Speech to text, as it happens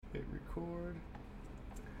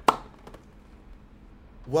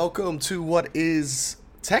Welcome to what is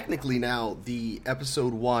technically now the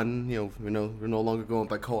episode one. We're no longer going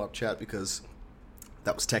by co-op chat because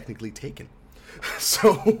that was technically taken.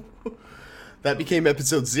 So that became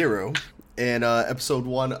episode zero and episode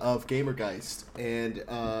one of Gamergeist. And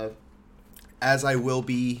as I will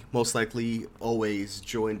be most likely always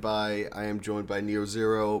I am joined by Neo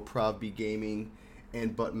Zero, Pravb Gaming,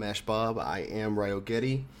 and Button Mash Bob. I am Ryo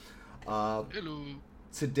Getty. Hello.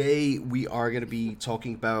 Today we are going to be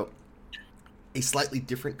talking about a slightly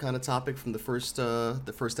different kind of topic from the first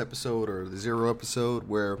episode or the zero episode,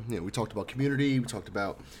 where we talked about community, we talked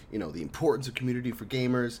about the importance of community for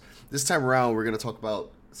gamers. This time around, we're going to talk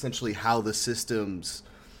about essentially how the systems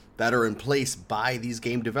that are in place by these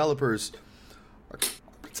game developers are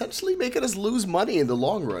potentially making us lose money in the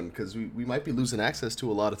long run, because we might be losing access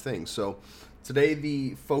to a lot of things. So today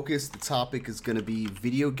the topic is going to be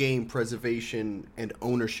video game preservation and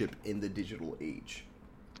ownership in the digital age.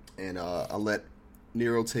 And I'll let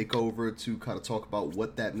Nero take over to kind of talk about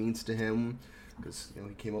what that means to him, because he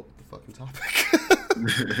came up with the fucking topic.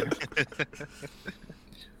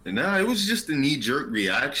 Nah, it was just a knee-jerk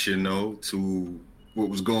reaction, though, to what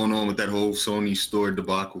was going on with that whole Sony store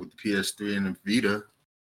debacle with the PS3 and the Vita.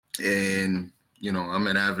 And, I'm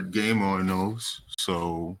an avid gamer on those,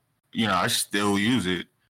 so, I still use it.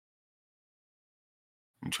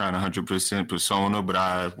 I'm trying 100% Persona, but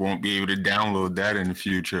I won't be able to download that in the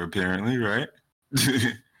future, apparently, right?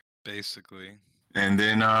 Basically. And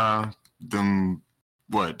then,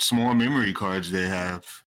 small memory cards they have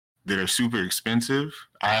that are super expensive.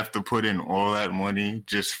 I have to put in all that money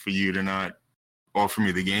just for you to not offer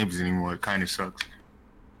me the games anymore. It kind of sucks.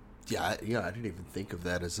 Yeah, I didn't even think of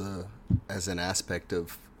that as an aspect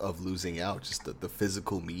of losing out. Just the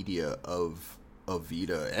physical media of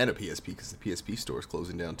Vita and a PSP, because the PSP store is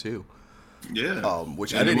closing down too. Yeah,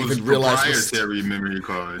 which and I didn't even realize proprietary memory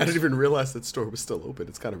cards. I didn't even realize that store was still open.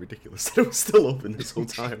 It's kind of ridiculous that it was still open this whole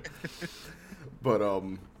time. But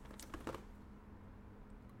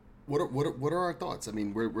what are our thoughts? I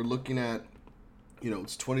mean, we're looking at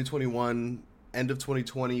it's 2021, end of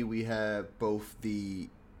 2020. We have both the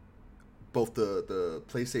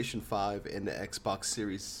PlayStation 5 and the Xbox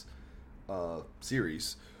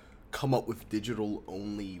series come up with digital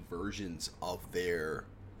only versions of their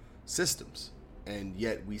systems, and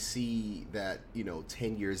yet we see that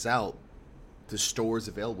 10 years out, the stores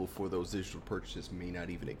available for those digital purchases may not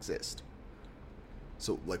even exist.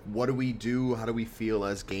 So what do we do? How do we feel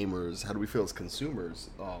as gamers? How do we feel as consumers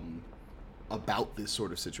about this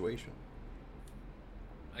sort of situation?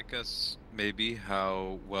 I guess maybe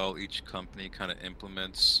how well each company kind of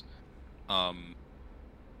implements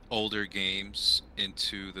older games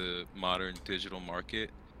into the modern digital market.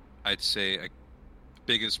 I'd say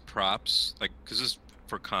biggest props, because this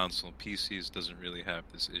for console, PCs doesn't really have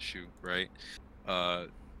this issue, right?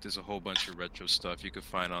 There's a whole bunch of retro stuff you could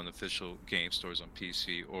find on official game stores on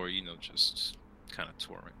PC, or just kind of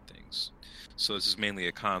torrent things. So this is mainly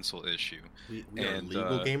a console issue. We are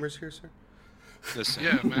legal gamers here, sir. Listen,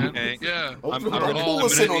 yeah, man. okay? Yeah. Don't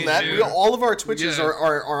listen on that. All of our Twitches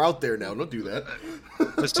are out there now. Don't do that.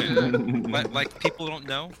 Listen, like people don't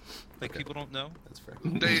know. People don't know. That's fair.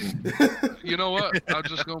 You know what? I'm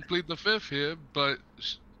just gonna plead the fifth here, but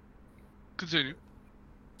continue.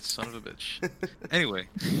 Son of a bitch. Anyway,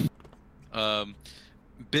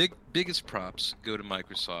 biggest props go to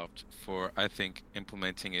Microsoft for, I think,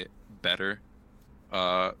 implementing it better.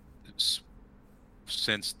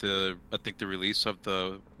 Since the release of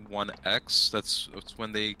the One X, that's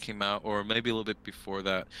when they came out, or maybe a little bit before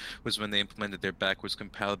that, was when they implemented their backwards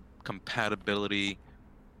compatibility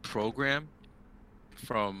program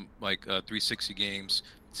from 360 games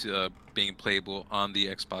to being playable on the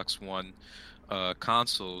Xbox One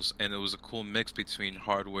consoles, and it was a cool mix between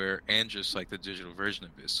hardware and just the digital version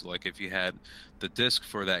of it. So if you had the disc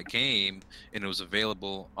for that game and it was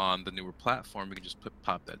available on the newer platform, you can just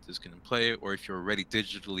pop that disc in and play it. Or if you already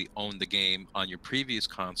digitally owned the game on your previous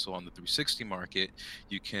console on the 360 market,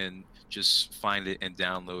 you can just find it and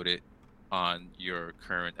download it on your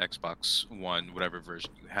current Xbox One, whatever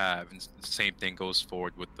version you have. And the same thing goes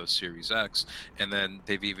forward with the Series X. And then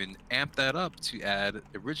they've even amped that up to add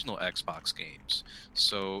original Xbox games.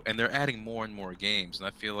 So, and they're adding more and more games. And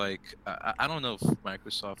I feel like, I don't know if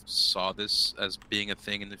Microsoft saw this as being a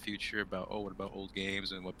thing in the future about, what about old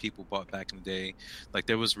games and what people bought back in the day?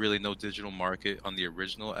 There was really no digital market on the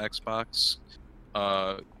original Xbox.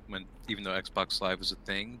 Even though Xbox Live was a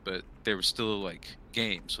thing, but they were still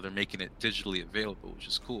games, so they're making it digitally available, which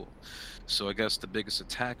is cool. So I guess the biggest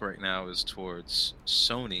attack right now is towards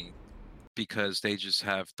Sony, because they just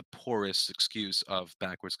have the poorest excuse of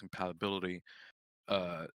backwards compatibility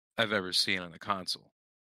I've ever seen on the console.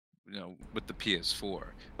 You know, with the PS4,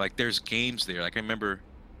 like there's games there. Like I remember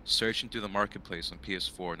searching through the marketplace on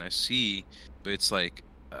PS4, and I see, but it's like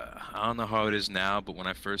I don't know how it is now, but when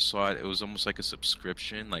I first saw it, it was almost like a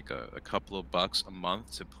subscription, like a couple of bucks a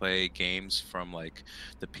month to play games from like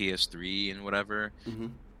the PS3 and whatever. Mm-hmm.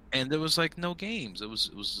 And there was like no games. It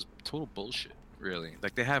was total bullshit, really.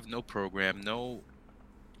 Like they have no program, no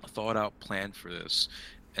thought out plan for this.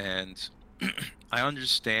 And I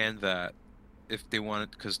understand that if they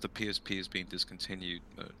wanted, because the PSP is being discontinued,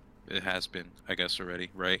 it has been, I guess, already,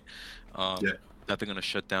 right? Yeah. That they're going to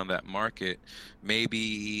shut down that market.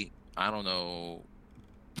 Maybe, I don't know,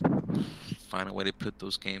 find a way to put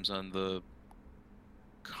those games on the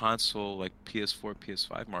console, like PS4,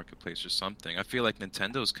 PS5 marketplace or something. I feel like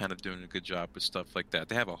Nintendo's kind of doing a good job with stuff like that.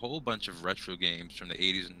 They have a whole bunch of retro games from the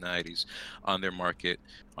 80s and 90s on their market,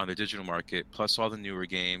 on their digital market, plus all the newer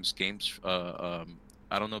games.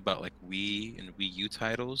 I don't know about like Wii and Wii U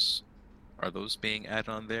titles. Are those being added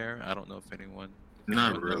on there? I don't know if anyone.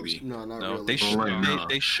 Not really. No, not No, really. they should. no.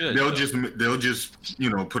 They should. They'll though. just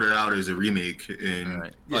put it out as a remake and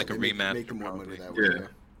Right. Yeah, like a they remap. make more money probably. that way. Yeah.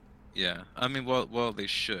 Yeah, I mean, well, they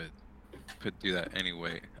should do that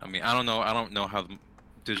anyway. I mean, I don't know how the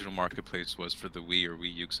digital marketplace was for the Wii or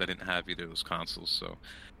Wii U because I didn't have either of those consoles, so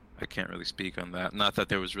I can't really speak on that. Not that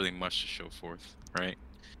there was really much to show forth, right?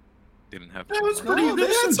 They didn't have. There was too much. No, they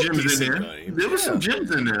there's had some some gems in decent there. games. There was some Yeah.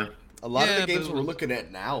 gems in there. A lot of Yeah, the games but- we're looking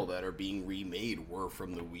at now that are being remade were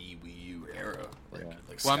from the Wii U era. Like, Yeah.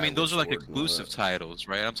 like Well, I mean, those are like Skyward Sword and all exclusive that. titles,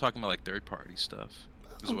 right? I'm talking about like third-party stuff.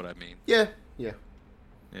 Is what I mean. Yeah. Yeah.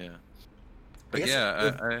 I But guess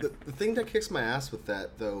yeah, the thing that kicks my ass with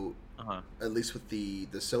that, though, uh-huh. at least with the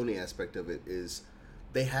Sony aspect of it, is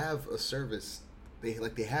they have a service. They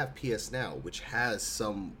have PS Now, which has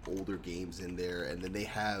some older games in there, and then they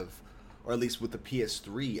have, or at least with the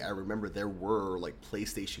PS3, I remember there were like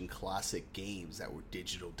PlayStation Classic games that were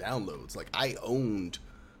digital downloads. Like I owned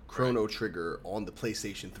Chrono Trigger on the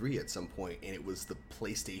PlayStation 3 at some point, and it was the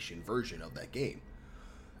PlayStation version of that game.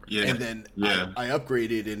 Yeah. And then Yeah. I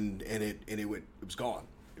upgraded and it was gone.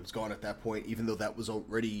 It was gone at that point, even though that was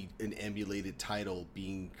already an emulated title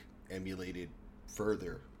being emulated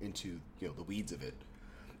further into the weeds of it.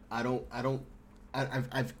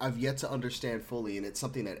 I've yet to understand fully, and it's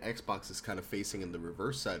something that Xbox is kind of facing in the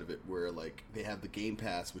reverse side of it, where like they have the Game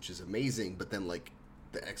Pass, which is amazing, but then like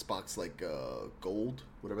the Xbox like Gold,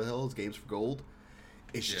 whatever the hell is Games for Gold.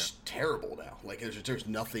 It's just terrible now. Like there's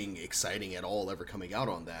nothing exciting at all ever coming out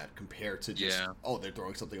on that compared to just they're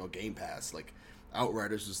throwing something on Game Pass. Like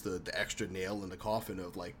Outriders is the extra nail in the coffin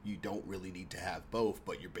of like you don't really need to have both,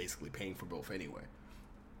 but you're basically paying for both anyway.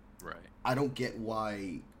 Right. I don't get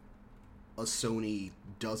why a Sony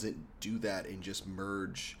doesn't do that and just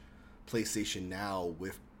merge PlayStation Now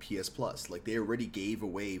with PS Plus. Like they already gave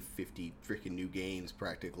away 50 freaking new games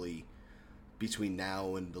practically between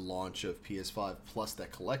now and the launch of PS5 plus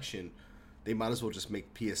that collection. They might as well just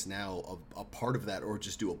make PS Now a part of that, or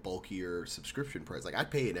just do a bulkier subscription price. Like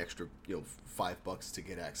I'd pay an extra, $5 to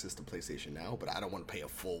get access to PlayStation Now, but I don't want to pay a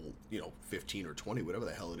full, 15 or 20, whatever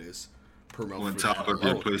the hell it is, per month. On for top that of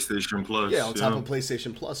your alone. PlayStation Plus. Yeah, on top of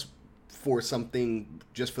PlayStation Plus for something,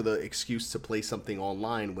 just for the excuse to play something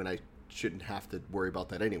online when I shouldn't have to worry about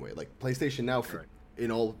that anyway. Like PlayStation Now,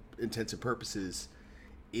 in all intents and purposes,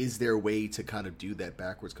 is there a way to kind of do that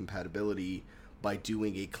backwards compatibility by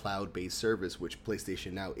doing a cloud-based service, which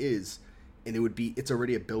PlayStation Now is, and it's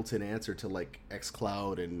already a built-in answer to like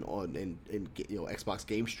xCloud and Xbox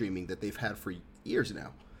game streaming that they've had for years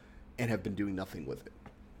now, and have been doing nothing with it.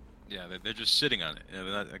 Yeah, they're just sitting on it.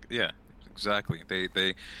 Yeah, exactly.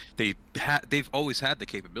 They've always had the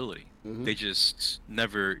capability. Mhm. They just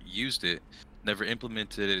never used it, never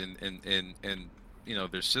implemented it in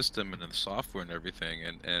their system and in the software and everything.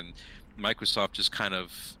 And Microsoft just kind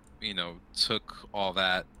of took all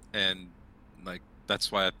that, and like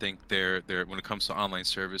that's why I think they're when it comes to online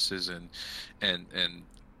services and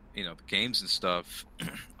the games and stuff,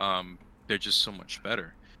 they're just so much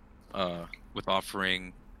better with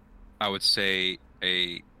offering, I would say,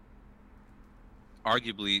 a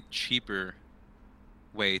arguably cheaper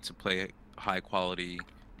way to play high quality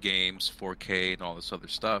games, 4K and all this other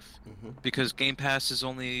stuff, because Game Pass is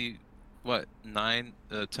only what,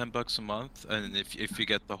 $10 a month, and if you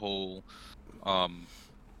get the whole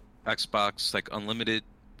Xbox like unlimited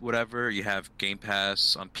whatever, you have Game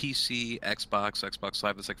Pass on PC, Xbox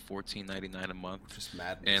Live, it's like $14.99 a month. Just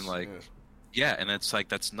madness. And like and it's like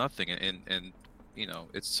that's nothing, and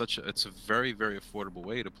it's a very, very affordable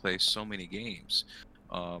way to play so many games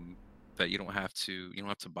that you don't have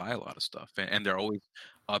to buy a lot of stuff, and they're always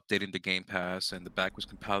updating the Game Pass, and the backwards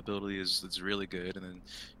compatibility is really good. And then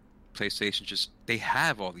PlayStation just they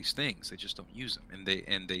have all these things, they just don't use them, and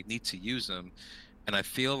they need to use them. And I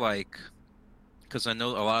feel like because I know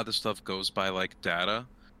a lot of the stuff goes by like data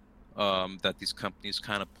that these companies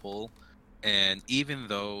kind of pull. And even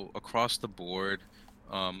though across the board,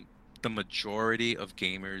 um, the majority of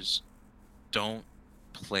gamers don't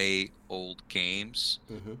play old games.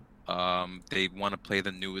 Mm-hmm. They want to play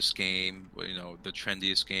the newest game, the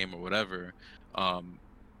trendiest game or whatever. Um,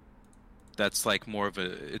 that's like more of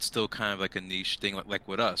it's still kind of like a niche thing, like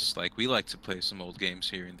with us. Like we like to play some old games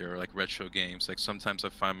here and there, like retro games. Like sometimes I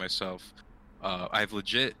find myself, I've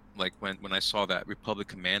legit like when I saw that Republic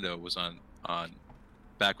Commando was on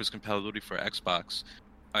backwards compatibility for Xbox,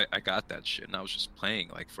 I got that shit and I was just playing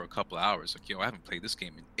like for a couple hours. Like, I haven't played this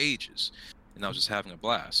game in ages, and I was just having a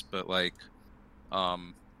blast. But like,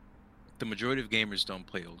 the majority of gamers don't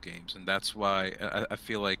play old games, and that's why I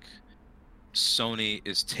feel like Sony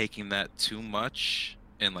is taking that too much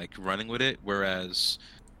and like running with it, whereas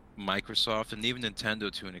Microsoft and even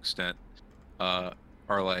Nintendo to an extent are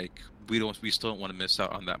like we still don't want to miss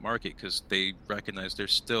out on that market because they recognize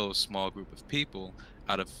there's still a small group of people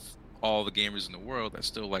out of all the gamers in the world that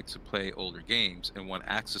still like to play older games and want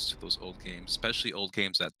access to those old games, especially old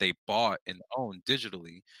games that they bought and owned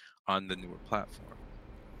digitally on the newer platform.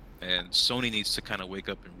 And Sony needs to kind of wake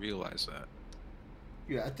up and realize that.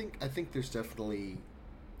 Yeah, I think there's definitely,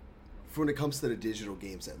 for when it comes to the digital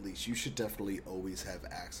games, at least you should definitely always have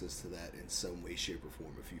access to that in some way, shape, or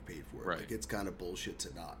form if you paid for it. Right. Like, it's kind of bullshit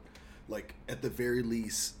to not. Like, at the very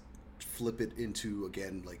least, flip it into,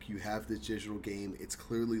 again, like, you have this digital game, it's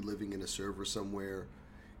clearly living in a server somewhere.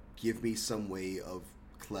 Give me some way of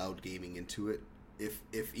cloud gaming into it. If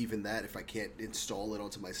even that, if I can't install it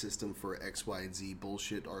onto my system for X, Y, and Z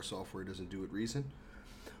bullshit, our software doesn't do it reason.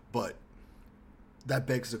 But that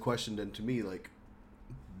begs the question then to me, like,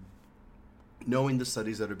 knowing the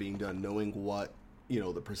studies that are being done, knowing what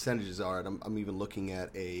the percentages are, and I'm even looking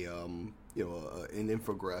at an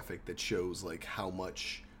infographic that shows like how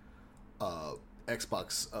much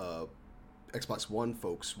Xbox One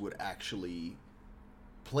folks would actually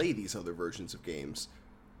play these other versions of games.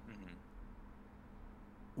 Mm-hmm.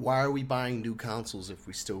 Why are we buying new consoles if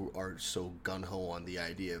we still are so gung-ho on the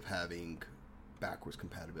idea of having backwards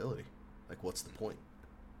compatibility? Like, what's the point?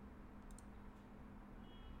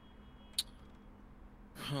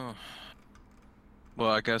 Huh.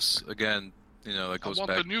 Well, I guess again, that goes I want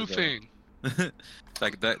back the new to thing.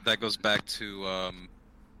 like that goes back to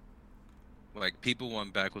like people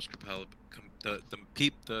want backwards compatibility.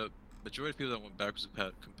 The majority of people that want backwards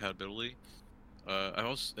compatibility.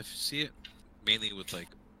 I see it mainly with like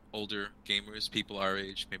older gamers, people our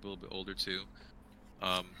age, maybe a little bit older too,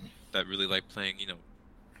 that really like playing,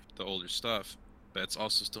 the older stuff. But it's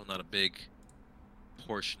also still not a big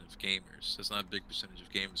portion of gamers. There's not a big percentage of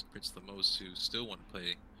gamers compared to the most who still want to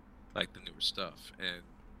play like the newer stuff. And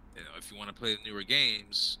if you want to play the newer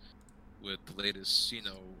games with the latest,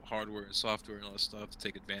 hardware and software and all that stuff to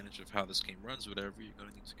take advantage of how this game runs, whatever, you're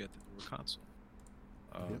gonna need to get the newer console.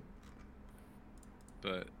 Yep.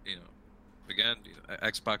 But again,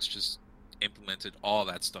 Xbox just implemented all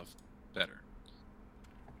that stuff better.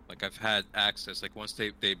 Like I've had access. Like once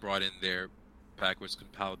they brought in their backwards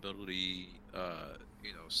compatibility,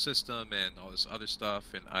 system and all this other stuff,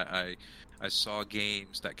 and I saw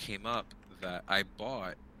games that came up that I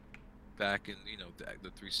bought back in the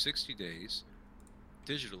 360 days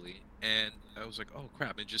digitally, and I was like, oh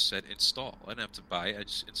crap! It just said install. I didn't have to buy it. I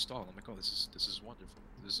just install. I'm like, oh, this is wonderful.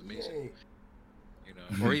 This is amazing. Yay.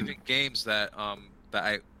 Or even games that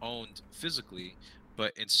I owned physically,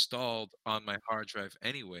 but installed on my hard drive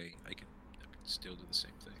anyway. I can still do the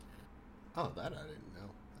same thing. Oh, that I didn't know.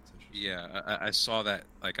 That's interesting. Yeah, I saw that.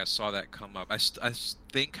 Like I saw that come up. I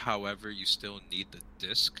think, however, you still need the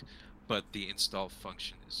disc, but the install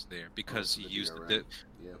function is there because you use the disc.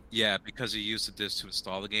 Yeah, because you use the disc to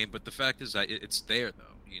install the game. But the fact is that it's there though.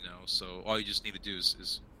 So all you just need to do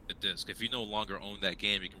is a disc. If you no longer own that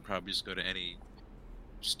game, you can probably just go to any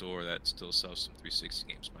store that still sells some 360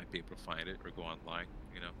 games, might be able to find it, or go online.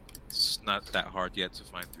 It's not that hard yet to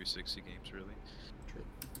find 360 games, really. True.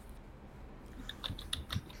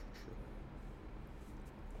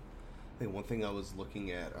 I think one thing I was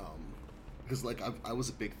looking at, because like I was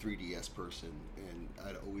a big 3DS person, and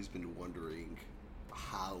I'd always been wondering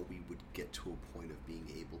how we would get to a point of being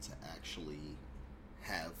able to actually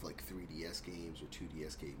have like 3DS games or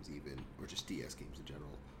 2DS games even, or just DS games in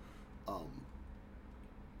general.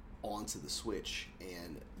 onto the Switch,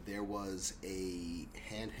 and there was a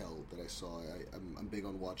handheld that I saw. I'm big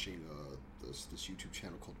on watching this YouTube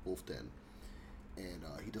channel called Wolf Den, and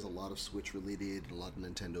he does a lot of Switch related, a lot of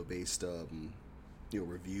Nintendo based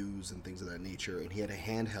reviews and things of that nature. And he had a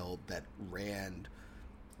handheld that ran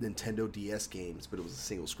Nintendo DS games, but it was a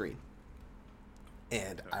single screen.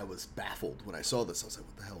 And I was baffled when I saw this. I was like,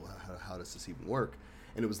 what the hell? How does this even work?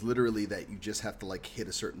 And it was literally that you just have to like hit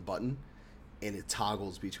a certain button and it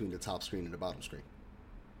toggles between the top screen and the bottom screen.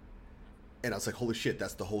 And I was like, holy shit,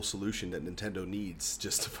 that's the whole solution that Nintendo needs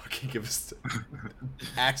just to fucking give us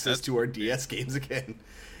access to our DS games again.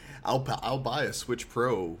 I'll buy a Switch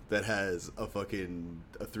Pro that has a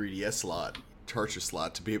 3DS slot, charger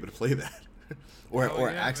slot to be able to play that. or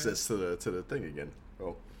access to the thing again.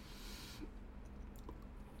 Oh.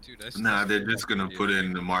 Dude, they're just gonna put it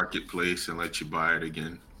in the marketplace and let you buy it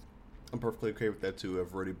again. I'm perfectly okay with that too.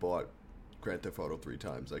 I've already bought Grand Theft Auto 3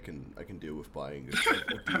 times. I can deal with buying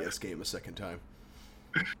a DS game a second time.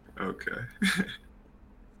 Okay.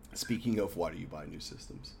 Speaking of, why do you buy new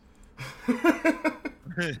systems? I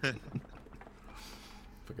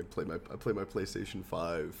play my PlayStation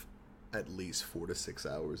 5 at least 4 to 6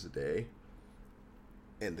 hours a day,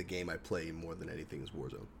 and the game I play more than anything is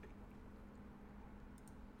Warzone.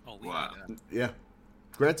 Oh, wow. Yeah.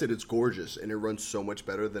 Granted, it's gorgeous and it runs so much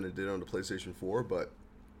better than it did on the PlayStation 4, but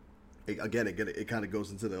it kind of goes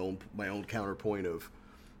into my own counterpoint of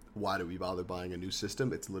why do we bother buying a new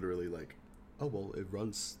system? It's literally like, oh well, it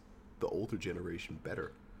runs the older generation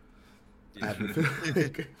better. Yeah.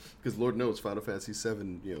 Because Lord knows Final Fantasy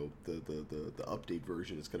VII, the update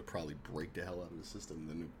version is going to probably break the hell out of the system, and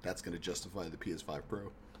then that's going to justify the PS5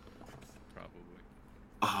 Pro. Probably.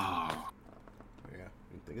 Oh. Yeah,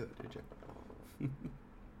 you didn't think of that, did you?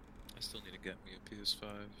 I still need to get me a PS5.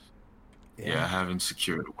 Yeah, I haven't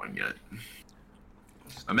secured one yet.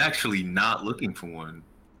 I'm actually not looking for one.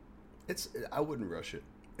 I wouldn't rush it.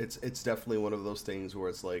 It's definitely one of those things where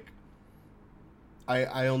it's like,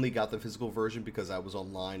 I only got the physical version because I was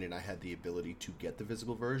online and I had the ability to get the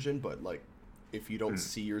physical version, but like, if you don't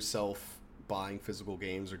see yourself buying physical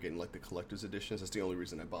games or getting like the collector's editions, that's the only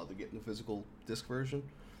reason I bothered getting the physical disc version,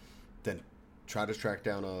 then try to track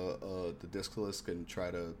down the disc list and try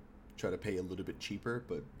to pay a little bit cheaper,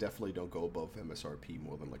 but definitely don't go above MSRP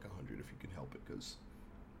more than like 100 if you can help it, because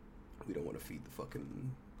we don't want to feed the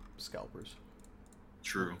fucking scalpers.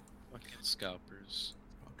 True. Fucking scalpers.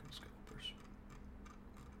 Fucking scalpers.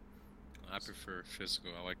 I prefer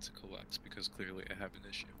physical. I like to collect because clearly I have an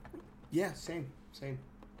issue. Yeah, same.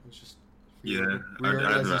 It's just Yeah, I'd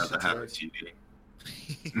rather have a CD.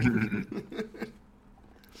 I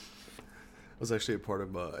was actually a part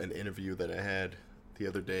of an interview that I had the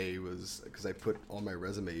other day, was because I put on my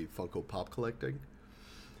resume Funko Pop collecting.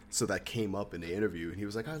 So that came up in the interview, and he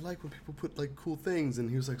was like, I like when people put like cool things, and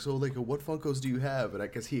he was like, so like what Funkos do you have? And I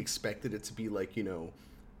guess he expected it to be like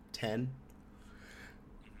 10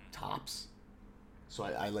 tops. So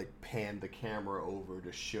I like panned the camera over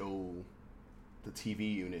to show the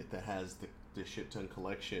TV unit that has the shit ton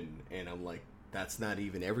collection, and I'm like, that's not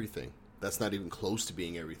even everything. That's not even close to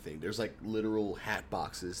being everything. There's like literal hat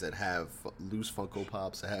boxes that have loose Funko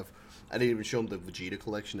Pops. I didn't even show him the Vegeta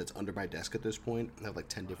collection that's under my desk at this point. I have like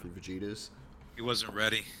 10 different Vegetas. He wasn't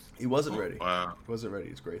ready. He wasn't ready. Wow. He wasn't ready.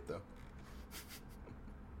 It's great though.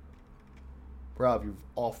 Rob, you're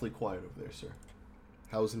awfully quiet over there, sir.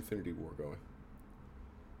 How's Infinity War going?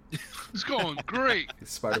 It's going great. Is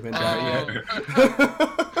Spider-Man died yet?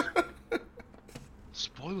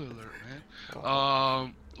 Spoiler alert, man. Oh.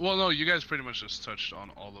 Well, no, you guys pretty much just touched on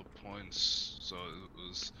all the points, so it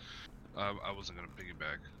was. I wasn't gonna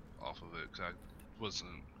piggyback off of it because I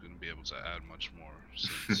wasn't gonna be able to add much more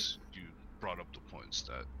since you brought up the points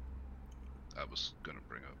that I was gonna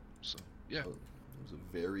bring up. So yeah, It was a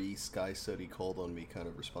very Sky Study called on me kind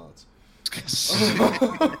of response.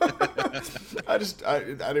 I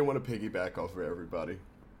didn't want to piggyback off of everybody.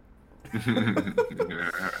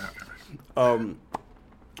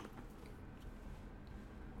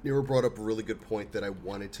 Nero brought up a really good point that I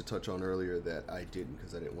wanted to touch on earlier that I didn't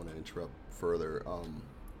because I didn't want to interrupt further.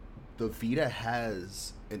 The Vita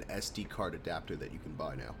has an SD card adapter that you can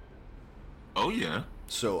buy now. Oh yeah.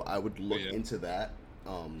 So I would look into that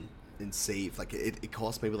and save. Like it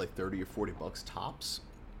costs maybe like $30 or $40 tops.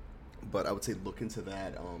 But I would say look into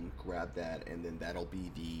that, grab that, and then that'll be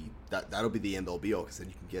the end all be all, because then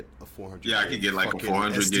you can get a 400. Yeah, I could get like a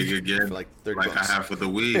 400 gig again, for like $30. Like I have for the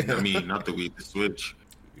Wii. I mean, not the Wii, the Switch.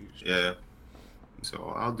 Yeah.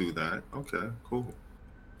 So I'll do that. Okay, cool.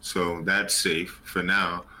 So that's safe for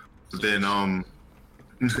now. But then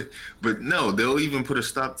But no, they'll even put a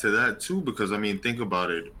stop to that too, because I mean, think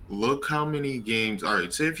about it. Look how many games. All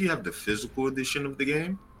right, say if you have the physical edition of the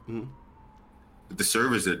game, Mhm. but the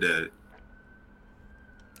servers are dead.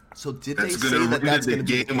 So did That's they say gonna that render that's the going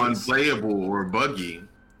to be the game case? unplayable or buggy.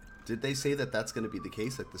 Did they say that that's going to be the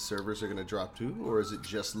case, that the servers are going to drop too, or is it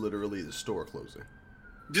just literally the store closing?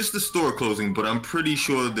 Just the store closing, but I'm pretty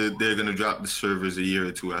sure that they're gonna drop the servers a year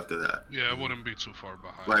or two after that. Yeah, it wouldn't be too far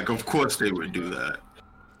behind. Like, of course they would do that.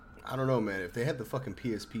 I don't know, man. If they had the fucking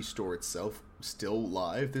PSP store itself still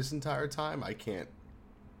live this entire time, I can't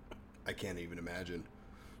even imagine.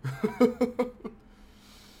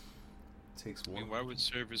 Takes I one. mean, why would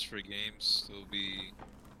servers for games still be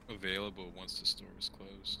available once the store is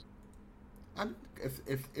closed?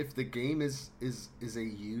 If the game is a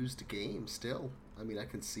used game still, I mean, I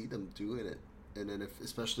can see them doing it. And then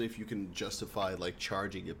especially if you can justify like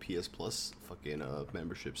charging a PS Plus fucking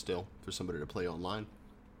membership still for somebody to play online.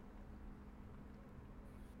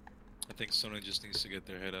 I think Sony just needs to get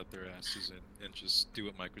their head out their asses and just do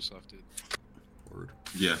what Microsoft did. Word.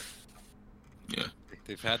 Yeah. Yeah.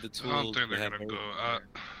 They've had the tools. I don't think they they're have gonna go.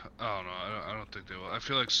 everything. I don't know. I don't think they will. I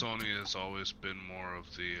feel like Sony has always been more of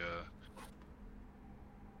the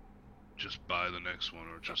just buy the next one,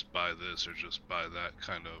 or just buy this, or just buy that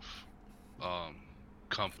kind of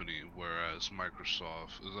company. Whereas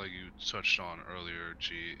Microsoft, like you touched on earlier,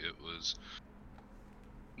 G, it was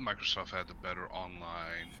Microsoft had the better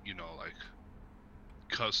online, like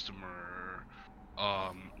customer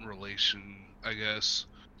relation, I guess,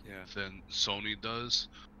 Yeah. than Sony does.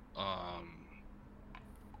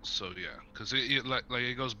 So yeah, because it like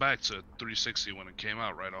it goes back to 360 when it came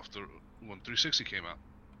out, right after when 360 came out.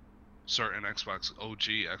 Certain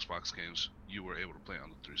OG Xbox games you were able to play on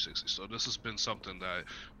the 360. So this has been something that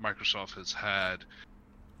Microsoft has had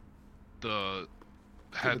the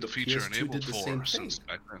the feature PS2 enabled did the same for since thing.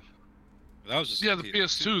 back then. That was just Yeah, the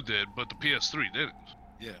PS2 did, but the PS3 didn't.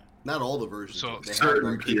 Yeah. Not all the versions. So- they had Certain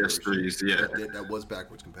an arcade PS3s, version yeah. that was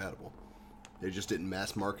backwards compatible. They just didn't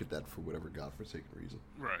mass market that for whatever godforsaken reason.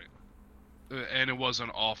 Right. And it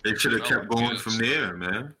wasn't off. They the should have vanilla kept going PS3. from there,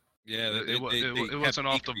 man. Yeah. It they wasn't kept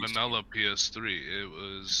off the decreasing. vanilla PS3. It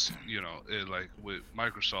was, like with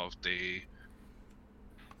Microsoft, they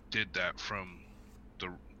did that from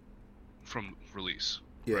release.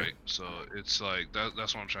 Yeah. Right. So it's like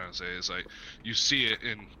that's what I'm trying to say. It's like you see it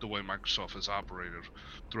in the way Microsoft has operated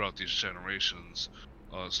throughout these generations,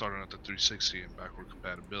 starting at the 360 and backward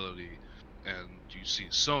compatibility, and you see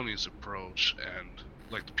Sony's approach and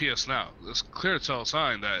like the PS Now. It's clear tell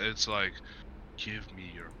sign that it's like, give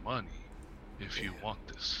me your money if you want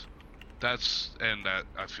this. That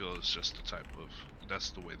I feel is just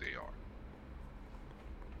that's the way they are.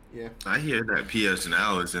 Yeah. I hear that PS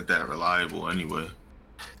Now isn't that reliable anyway.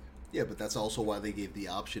 Yeah, but that's also why they gave the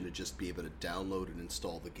option to just be able to download and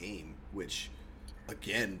install the game, which,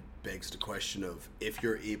 again, begs the question of, if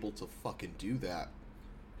you're able to fucking do that,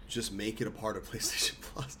 just make it a part of PlayStation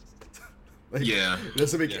Plus. Like, Yeah. It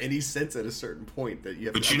doesn't make Yeah. any sense at a certain point that you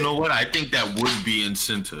have But to... you know what? I think that would be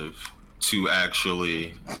incentive to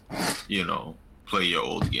actually, play your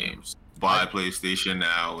old games. Buy PlayStation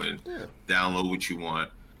Now and Yeah. download what you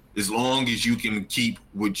want. As long as you can keep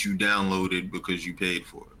what you downloaded because you paid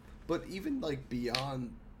for it. But even, like,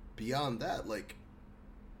 beyond that, like,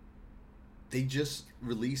 they just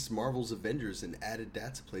released Marvel's Avengers and added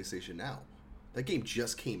that to PlayStation Now. That game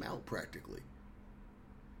just came out, practically.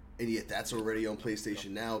 And yet that's already on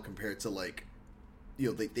PlayStation Now compared to, like,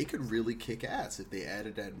 they could really kick ass if they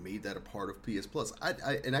added that and made that a part of PS Plus.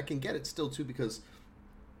 And I can get it still, too, because,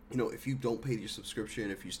 if you don't pay your subscription,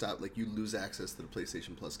 if you stop, like, you lose access to the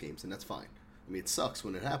PlayStation Plus games, and that's fine. I mean, it sucks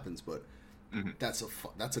when it happens, but that's a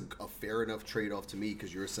fair enough trade-off to me,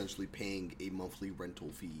 because you're essentially paying a monthly rental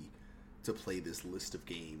fee to play this list of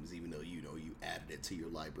games, even though you added it to your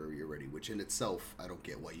library already, which in itself, I don't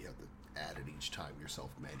get why you have to add it each time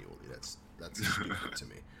yourself manually. That's stupid to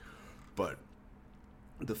me. But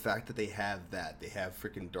the fact that they have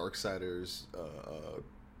freaking Darksiders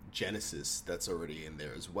Genesis that's already in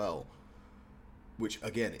there as well, which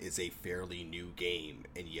again is a fairly new game,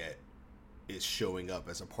 and yet is showing up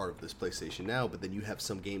as a part of this PlayStation Now. But then you have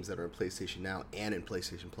some games that are in PlayStation Now and in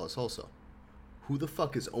PlayStation Plus also. Who the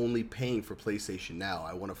fuck is only paying for PlayStation Now?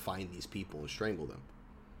 I want to find these people and strangle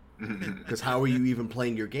them. Because how are you even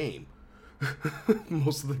playing your game?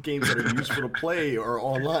 Most of the games that are useful to play are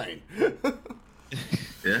online.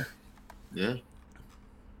 Yeah. Yeah.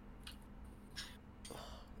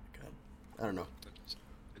 God. I don't know.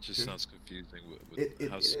 It just sounds confusing with It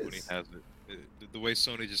how Sony is. has it. The way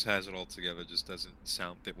Sony just has it all together just doesn't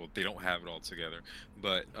sound that well. They don't have it all together,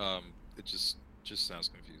 but it just just sounds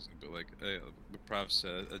confusing. But like the prof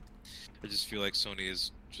said, I just feel like Sony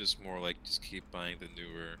is just more like just keep buying the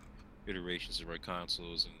newer iterations of our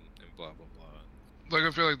consoles and blah blah blah. Like,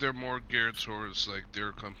 I feel like they're more geared towards, like, they're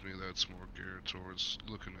a company that's more geared towards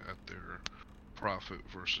looking at their profit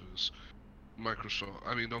versus Microsoft.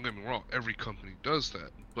 I mean, don't get me wrong, every company does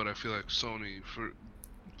that, but I feel like Sony, for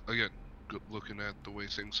again, looking at the way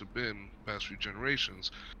things have been past few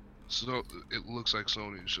generations, so it looks like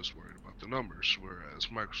Sony is just worried about the numbers, whereas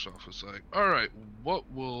Microsoft is like, all right, what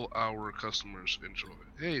will our customers enjoy?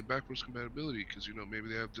 Hey, backwards compatibility, because maybe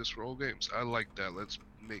they have this for all games. I like that. Let's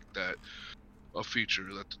make that a feature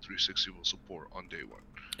that the 360 will support on day one.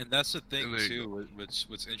 And that's the thing And there you too.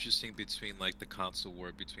 What's interesting between like the console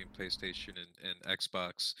war between PlayStation and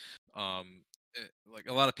Xbox, like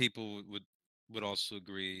a lot of people would also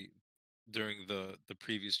agree during the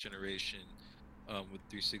previous generation, with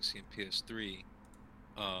 360 and PS3,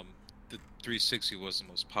 the 360 was the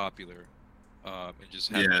most popular, and just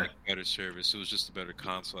had Yeah. like better service. It was just a better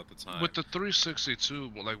console at the time. With the 360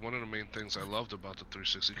 too, like one of the main things I loved about the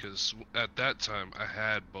 360, because at that time I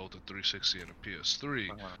had both a 360 and a PS3.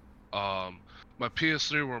 My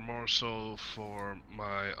PS3 were more so for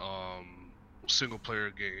my single player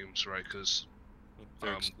games, right? Because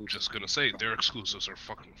They're I'm exclusive. just gonna say their exclusives are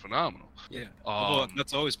fucking phenomenal. Yeah. Well, Um,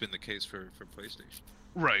 that's always been the case for PlayStation.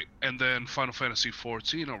 Right, and then Final Fantasy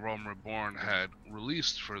XIV: A Realm Reborn had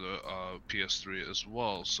released for the PS3 as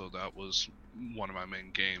well, so that was one of my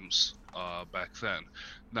main games back then.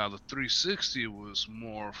 Now the 360 was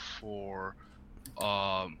more for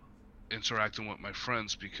interacting with my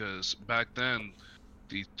friends, because back then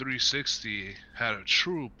the 360 had a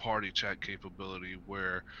true party chat capability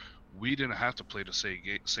where we didn't have to play the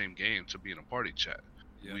same game to be in a party chat.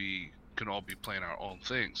 Yeah. We can all be playing our own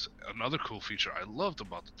things. Another cool feature I loved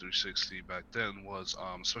about the 360 back then was,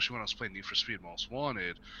 especially when I was playing Need for Speed Most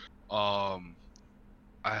Wanted, I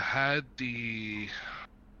had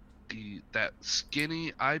that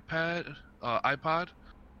skinny iPod,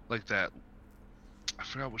 like that. I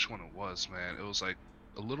forgot which one it was, man. It was like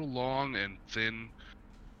a little long and thin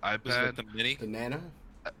Was it iPad. like the mini? The Nano?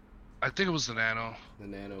 I think it was the Nano. The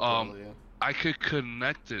Nano, Um, yeah. I could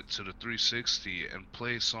connect it to the 360 and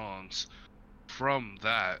play songs from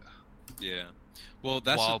that Yeah. Well,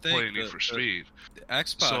 that's while the thing. playing Need for Speed. The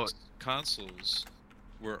Xbox consoles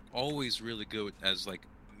were always really good as like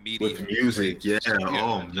media. With music, yeah.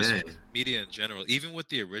 Oh just man. media in general. Even with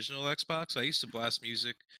the original Xbox, I used to blast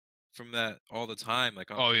music from that all the time. Like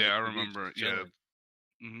on Oh yeah, I TV, remember. just Yeah. chilling.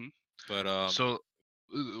 hmm But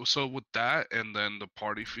So with that, and then the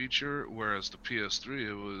party feature, whereas the PS3,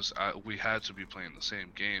 it was we had to be playing the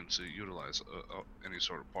same game to utilize any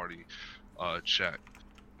sort of party chat.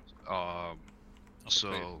 on the So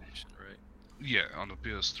PlayStation, right? yeah, on the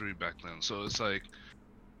PS3 back then. So it's like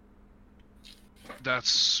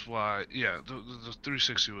that's why, yeah, the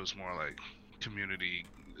 360 was more like community,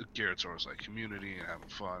 geared towards like community and having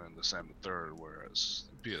fun and this and the third, whereas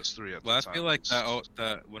PS3 at Well, the I feel time like was-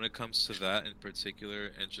 that when it comes to that in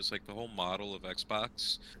particular, and just like the whole model of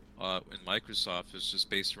Xbox, and Microsoft is just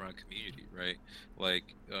based around community, right? Like,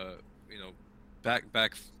 you know,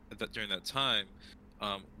 during that time,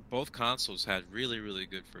 both consoles had really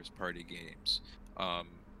good first party games,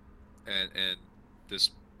 and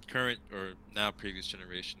this current or now previous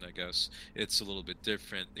generation, I guess it's a little bit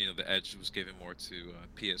different. You know, the edge was given more to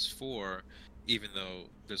PS4, even though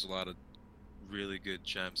there's a lot of really good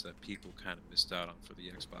gems that people kind of missed out on for the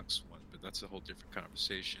Xbox One, but that's a whole different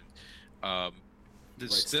conversation.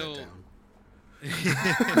 There's Writes still that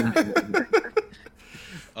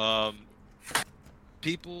down.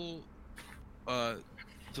 people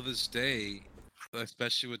to this day,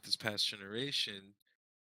 especially with this past generation,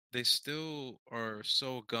 they still are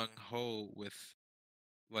so gung ho with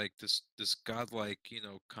like this godlike,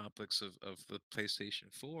 complex of the PlayStation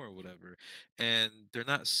 4 or whatever, and they're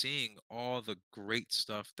not seeing all the great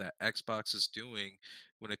stuff that Xbox is doing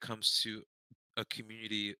when it comes to a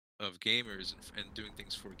community of gamers and doing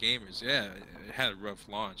things for gamers. Yeah, it had a rough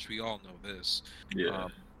launch. We all know this. Yeah.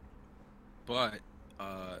 But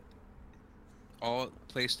all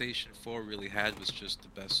PlayStation 4 really had was just the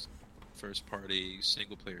best first party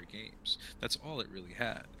single player games. That's all it really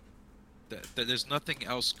had. There's nothing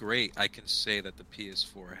else great I can say that the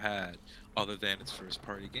PS4 had other than its first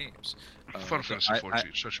party games. Final Fantasy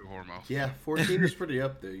 14, shut your whore mouth. Yeah, 14 is pretty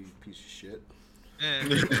up there, you piece of shit.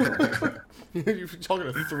 You're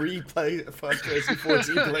talking to 3 Final Fantasy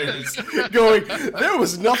 14 players going, there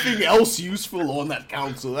was nothing else useful on that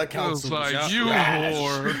console. That console was like, trash. you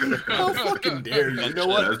whore. How fucking dare you? You know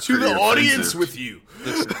what? That's To the pretty audience offensive. with you.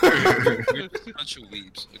 Listen, you're just a bunch of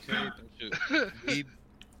weebs, okay? Bunch of weeb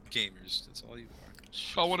gamers. That's all you are.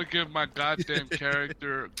 If I want to give my goddamn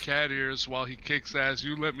character cat ears while he kicks ass,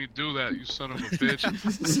 you let me do that, you son of a bitch.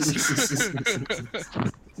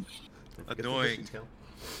 Annoying.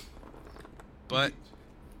 But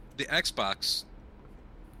the Xbox,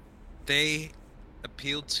 they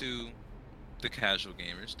appeal to the casual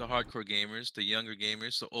gamers, the hardcore gamers, the younger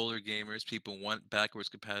gamers, the older gamers. People want backwards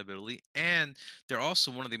compatibility, and they're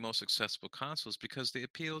also one of the most accessible consoles because they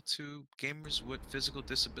appeal to gamers with physical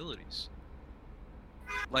disabilities.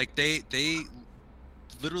 Like they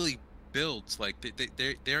literally build like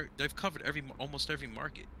they've covered almost every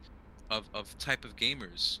market of type of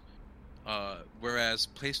gamers, whereas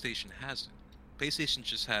PlayStation hasn't. PlayStation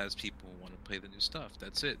just has people who want to play the new stuff.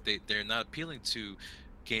 That's it. They're not appealing to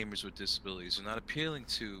gamers with disabilities. They're not appealing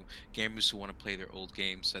to gamers who want to play their old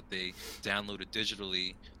games that they downloaded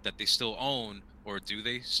digitally that they still own, or do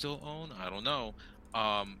they still own? I don't know.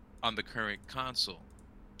 On the current console,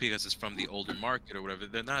 because it's from the older market or whatever.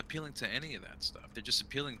 They're not appealing to any of that stuff. They're just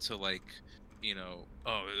appealing to, like, you know,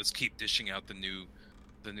 oh, let's keep dishing out the new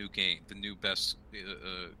game, the new best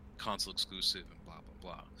console exclusive, and blah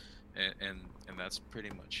blah blah. And that's pretty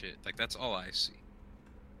much it. Like, that's all I see.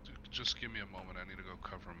 Dude, just give me a moment. I need to go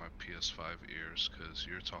cover my PS5 ears because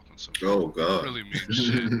you're talking some Oh God. really mean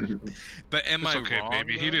shit. But am It's I okay, wrong?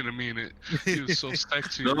 baby. He though? didn't mean it. He was so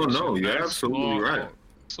sexy. No, and no, so you're nice. absolutely right.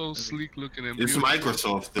 So sleek looking and It's beautiful.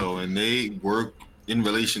 Microsoft though, and they work in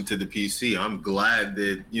relation to the PC. I'm glad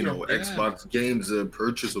that Xbox games are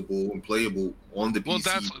purchasable and playable on the Well,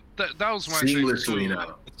 PC that was my thing seamlessly too.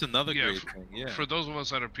 now. It's another Yeah, great thing. Yeah. For those of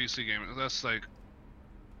us that are PC gamers, that's like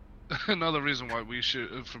another reason why we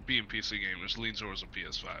should, for being PC gamers, lean towards a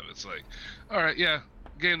PS5. It's like, all right, yeah,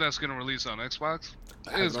 game that's gonna release on Xbox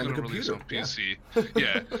I have is it on gonna the release computer, on PC.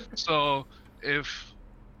 Yeah. So if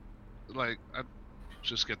like I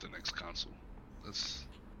just get the next console. That's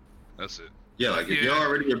it. Yeah, like if Yeah. you're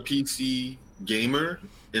already a PC gamer,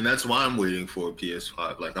 and that's why I'm waiting for a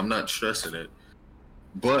PS5. Like I'm not stressing it.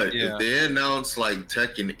 But Yeah. if they announce like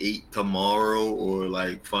Tekken 8 tomorrow or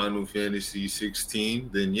like Final Fantasy 16,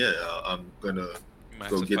 then yeah, I'm gonna You might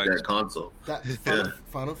have go to get fight that console. That Yeah.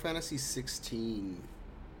 Final Fantasy 16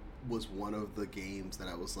 was one of the games that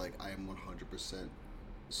I was like, I am 100%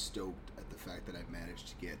 stoked at the fact that I managed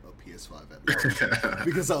to get a PS5 at launch.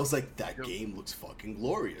 Because I was like, that game looks fucking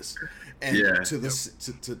glorious. And Yeah. to this,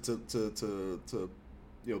 to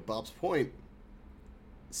you know, Bob's point,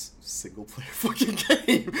 single player fucking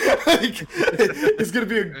game. Like, it's gonna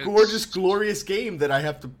be a gorgeous, glorious game that I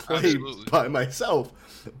have to play Absolutely. by myself.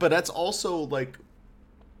 But that's also like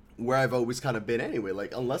where I've always kind of been anyway.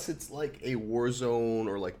 Like, unless it's like a Warzone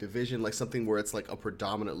or like Division, like something where it's like a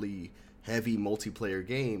predominantly heavy multiplayer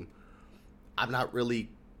game, I'm not really,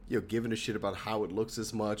 you know, giving a shit about how it looks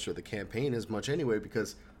as much or the campaign as much anyway,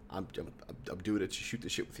 because I'm doing it to shoot the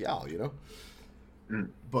shit with y'all, you know.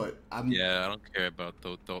 But I'm Yeah, I don't care about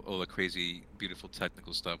all the crazy, beautiful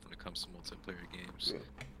technical stuff when it comes to multiplayer games.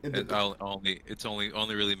 and It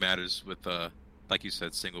only really matters with like you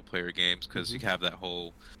said, single player games, because you have that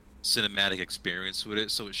whole cinematic experience with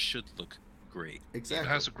it, so it should look great. It exactly.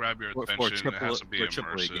 has to grab your For attention. It has to be for AAA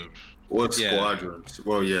immersive. game. What Yeah. squadrons?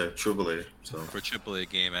 Well, yeah, AAA. So For a AAA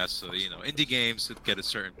game, as to, you know, indie games that get a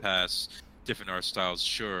certain pass, different art styles,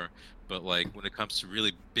 sure, but like when it comes to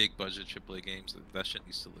really big budget AAA games, that shit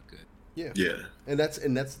needs to look good. yeah, And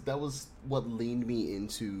that was what leaned me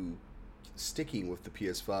into sticking with the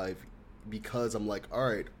PS5, because I'm like, all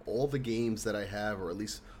right, all the games that I have, or at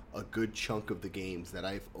least a good chunk of the games that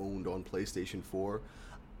I've owned on PlayStation 4,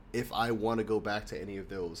 if I want to go back to any of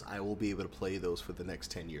those, I will be able to play those for the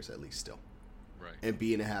next 10 years at least still. Right. And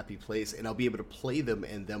be in a happy place, and I'll be able to play them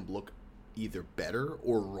and them look either better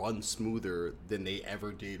or run smoother than they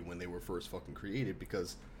ever did when they were first fucking created,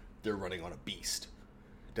 because they're running on a beast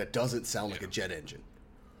that doesn't sound like a jet engine.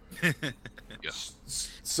 Yeah.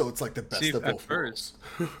 So it's like the best See, of at both worlds.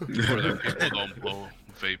 Where the people don't blow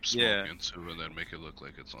vape smoke Yeah. into and then make it look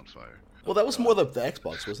like it's on fire. Well, that was more the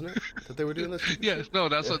Xbox, wasn't it? That they were doing this. Yeah, no,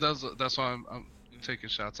 that's why I'm taking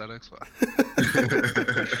shots at Xbox.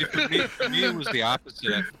 For me, it was the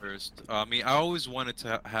opposite at first. I mean, I always wanted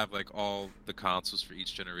to have like all the consoles for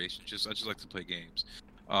each generation. I just like to play games.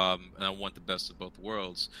 and I want the best of both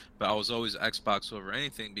worlds. But I was always Xbox over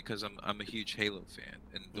anything because I'm a huge Halo fan,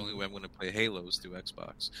 and the only way I'm going to play Halo is through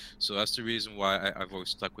Xbox. So that's the reason why I've always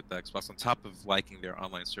stuck with the Xbox. On top of liking their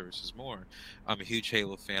online services more, I'm a huge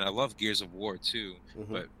Halo fan. I love Gears of War too,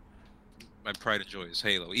 but my pride and joy is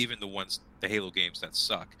Halo. Even the Halo games that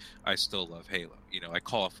suck, I still love Halo. You know, I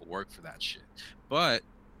call off for work for that shit. But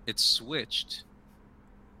it switched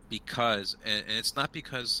because, and it's not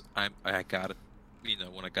because I got it. You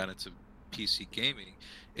know, when I got into PC gaming,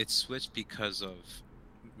 it switched because of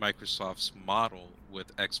Microsoft's model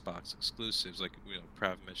with Xbox exclusives. Like, you know,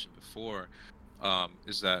 Prav mentioned before,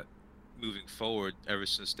 is that moving forward, ever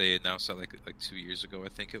since they announced that like 2 years ago, I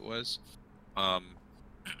think it was.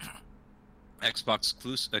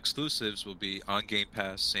 Xbox exclusives will be on Game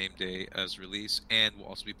Pass same day as release and will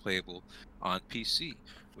also be playable on PC,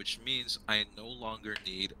 which means I no longer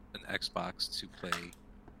need an Xbox to play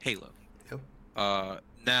Halo. Yep.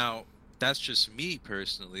 Now, that's just me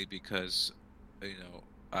personally because, you know,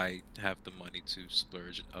 I have the money to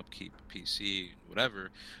splurge and upkeep PC and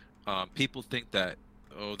whatever. People think that,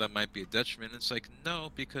 oh, that might be a detriment. It's like,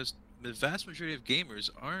 no, because the vast majority of gamers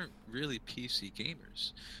aren't really PC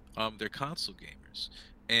gamers. They're console gamers.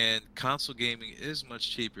 And console gaming is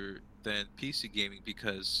much cheaper than PC gaming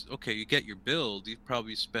because, okay, you get your build, you've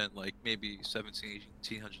probably spent like maybe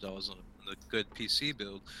 $1,700-$1,800 on a good PC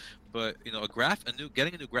build, but you know,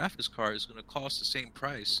 getting a new graphics card is going to cost the same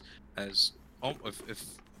price as, if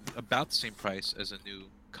about the same price as a new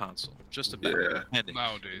console, just about. Depending.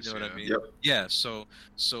 Nowadays, you know what I mean? Yep. Yeah. So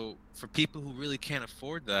for people who really can't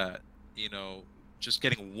afford that, you know, just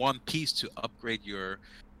getting one piece to upgrade your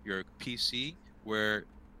PC, where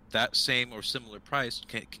that same or similar price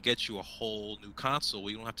can get you a whole new console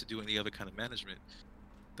where you don't have to do any other kind of management,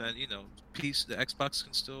 then, you know, the Xbox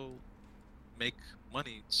can still make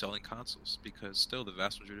money selling consoles because still the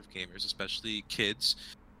vast majority of gamers, especially kids,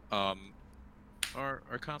 are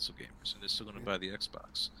console gamers, and they're still going to buy the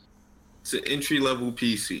Xbox. It's an entry-level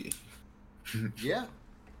PC. Yeah.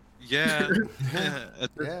 Yeah.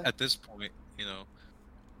 At this point, you know.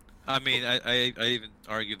 I mean, I even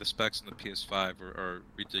argue the specs on the PS5 are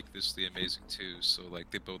ridiculously amazing too. So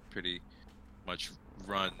like they both pretty much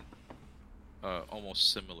run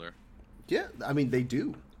almost similar. Yeah, I mean they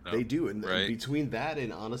do. No, They do, and right? between that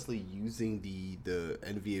and honestly using the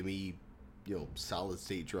NVMe, you know, solid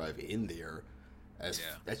state drive in there,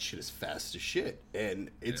 that shit is fast as shit, and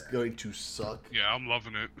it's going to suck. Yeah, I'm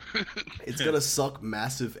loving it. It's gonna suck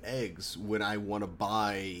massive eggs when I want to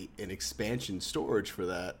buy an expansion storage for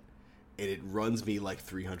that, and it runs me like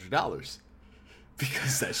 $300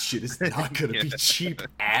 because that shit is not gonna be cheap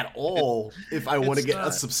at all if I want to get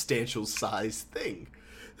a substantial size thing.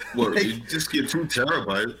 Well, Like, you just get 2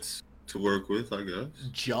 terabytes to work with, I guess.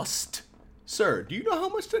 just, sir, do you know how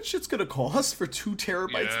much that shit's gonna cost for 2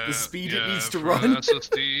 terabytes at the speed it needs to for run?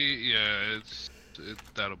 SSD, yeah,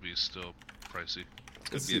 that'll be still pricey.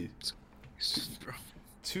 Let's see.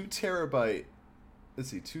 2 terabyte. Let's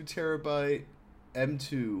see. 2 terabyte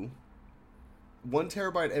M2. 1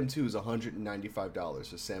 terabyte M2 is $195.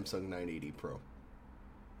 A Samsung 980 Pro.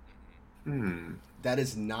 That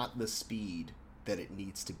is not the speed that it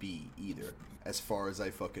needs to be either, as far as I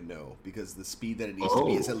fucking know, because the speed that it needs to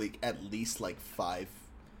be is at least like 5.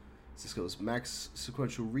 This goes max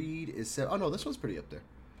sequential read is 7. Oh no, this one's pretty up there.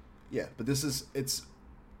 Yeah, but it's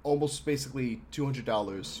almost basically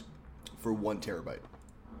 $200 for 1 terabyte,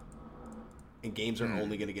 and games are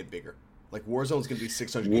only going to get bigger. Like Warzone's going to be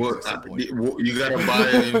 600 gigs at some point. You gotta buy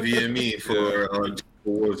an NVMe for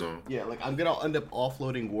Warzone. Yeah, like I'm gonna end up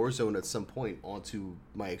offloading Warzone at some point onto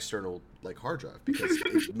my external like hard drive because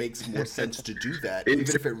it makes more sense to do that, even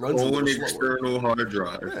if it runs a little slower. External hard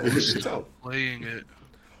drive. Yeah, Playing it.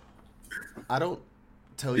 I don't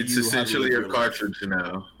tell It's you. essentially how a to live your life. cartridge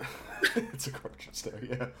now. It's a cartridge there,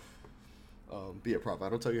 yeah. Be a prop. I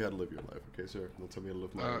don't tell you how to live your life, okay, sir? Don't tell me how to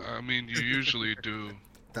live my life. I mean, you usually do.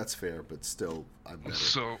 That's fair, but still, I'm better.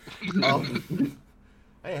 So.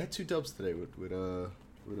 Hey, I had 2 dubs today with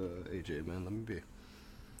AJ, man. Let me be.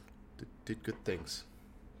 Did good things.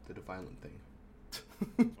 Did a violent thing.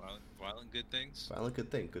 Violent good things. Violent good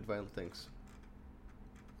thing. Good violent things.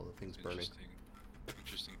 All the things burning.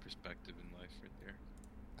 Interesting perspective in life, right there.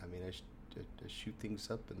 I mean, I shoot things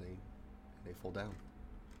up and they fall down.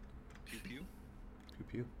 Pew pew. Pew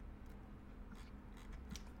pew.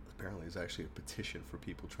 Apparently, there's actually a petition for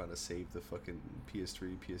people trying to save the fucking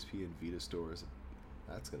PS3, PSP, and Vita stores.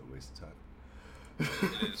 That's gonna waste of time.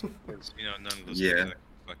 It is, because, you know, none of those Yeah. things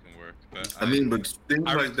fucking work. But I mean, but things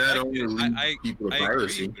I like that respect only it. lead people to I agree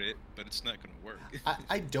piracy. with it, but it's not gonna work.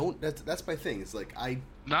 I don't. That's my thing. It's like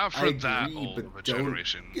Not for I that agree, old but of a don't-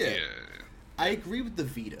 generation. yeah. Yeah. I agree with the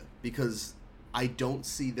Vita because I don't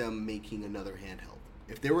see them making another handheld.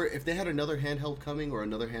 If they had another handheld coming or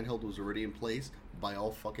another handheld was already in place, by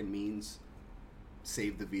all fucking means,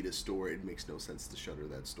 save the Vita store. It makes no sense to shutter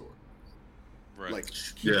that store. Right. Like,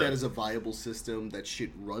 keep Yeah. that as a viable system. That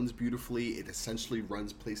shit runs beautifully. It essentially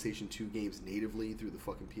runs PlayStation 2 games natively through the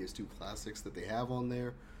fucking PS2 classics that they have on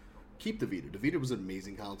there. Keep the Vita. The Vita was an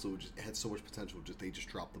amazing console. It had so much potential. They just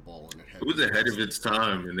dropped the ball on it. It was ahead of its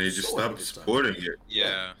time, and they just So ahead of stopped its time. supporting it.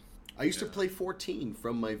 yeah. I used to Yeah. play 14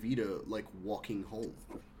 from my Vita, like, walking home.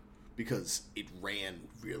 Because it ran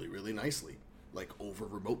really, really nicely. Like, over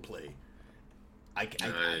remote play.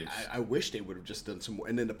 Nice. I wish they would have just done some more.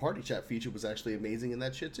 And then the party chat feature was actually amazing in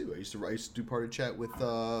that shit, too. I used to do party chat with,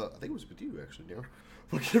 I think it was with you, actually, Nero.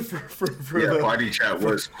 Fucking for Yeah, the- party chat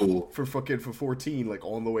was cool. for 14, like,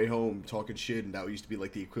 on the way home, talking shit, and that used to be,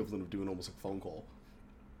 like, the equivalent of doing almost a phone call.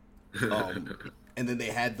 And then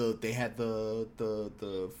they had the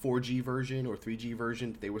 4G version or 3G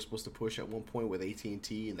version they were supposed to push at one point with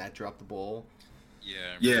AT&T, and that dropped the ball. Yeah.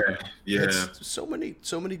 I Yeah, remember that. yeah. It's so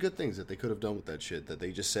many good things that they could have done with that shit that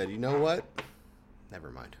they just said, you know what?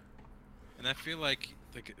 Never mind. And I feel like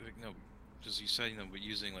you know, as you said, you know, we're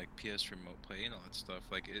using like PS Remote Play and all that stuff.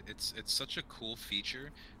 Like it's such a cool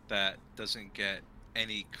feature that doesn't get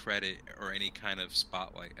any credit or any kind of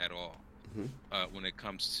spotlight at all Mhm. when it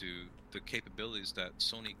comes to the capabilities that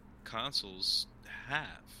Sony consoles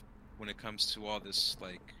have when it comes to all this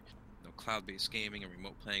like, you know, cloud-based gaming and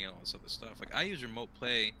remote playing and all this other stuff. Like I use remote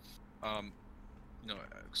play, you know,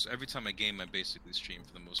 'cause every time I game, I basically stream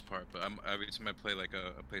for the most part. But every time I play like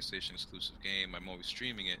a PlayStation exclusive game, I'm always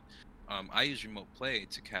streaming it. I use remote play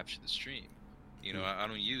to capture the stream. You know, I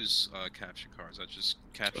don't use capture cards. I just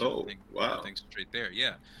capture Oh, the thing, wow. things straight there.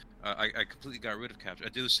 Yeah, I completely got rid of capture. I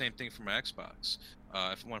do the same thing for my Xbox.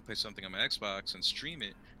 If I want to play something on my Xbox and stream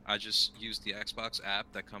it, I just use the Xbox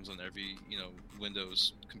app that comes on every, you know,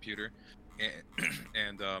 Windows computer,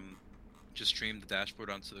 and just stream the dashboard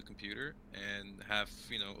onto the computer and have,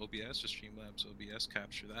 you know, OBS or Streamlabs OBS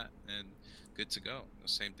capture that, and good to go. The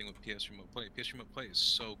same thing with PS Remote Play. PS Remote Play is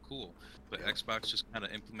so cool, but Yeah. Xbox just kind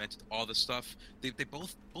of implemented all the stuff. They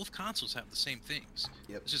both consoles have the same things.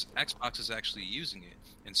 Yep. It's just Xbox is actually using it,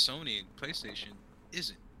 and Sony and PlayStation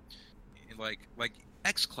isn't. And like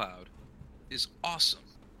xCloud is awesome.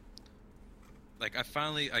 Like I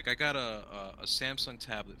got a Samsung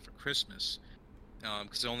tablet for Christmas,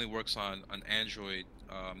 because it only works on Android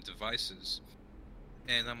devices.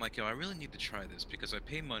 And I'm like, yo, I really need to try this because I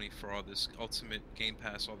pay money for all this Ultimate Game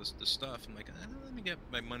Pass, all this stuff. I'm like, let me get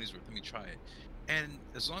my money's worth. Let me try it. And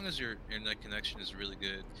as long as your internet connection is really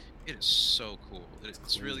good, it is so cool.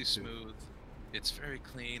 It's really Clean, too. smooth. It's very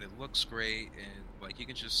clean. It looks great, and like you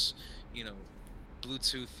can just, you know,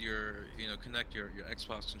 Bluetooth connect your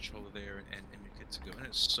Xbox controller there, and you're good to go. And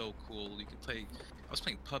it's so cool. You can play. I was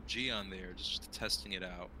playing PUBG on there, just testing it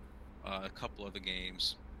out. A couple other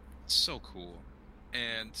games. It's so cool.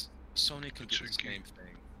 And Sony can do the Pachinki. same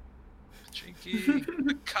thing. Pachinki,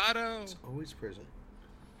 Mikado. It's always prison.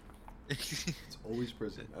 It's always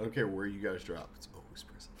prison. I don't care where you guys drop. It's always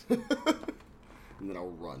prison. And then I'll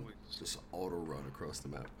run. Just auto run across the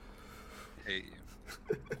map. Hate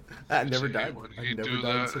you. I never See, died. when I you never do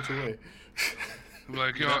died in that- such a way. I'm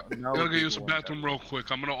like, yo, Now gotta would get be use the the one that- bathroom real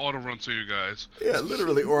quick. I'm gonna auto run to you guys. Yeah,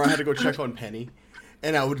 literally. Or I had to go check on Penny.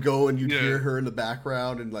 And I would go and you'd Yeah. hear her in the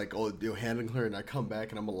background and like, oh, you know, handling her, and I come back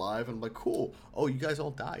and I'm alive and I'm like, cool. Oh, you guys all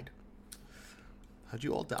died. How'd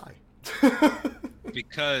you all die?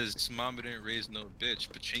 Because Mama didn't raise no bitch,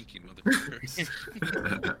 Pachinki,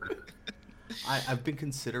 motherfucker. I've been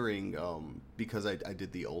considering, because I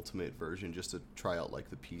did the Ultimate version just to try out like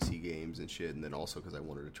the PC games and shit, and then also because I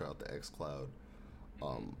wanted to try out the xCloud.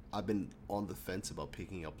 I've been on the fence about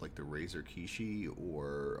picking up like the Razer Kishi,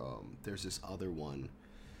 or there's this other one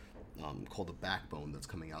called the Backbone that's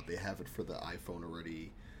coming out. They have it for the iPhone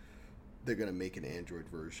already. They're gonna make an Android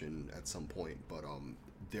version at some point, but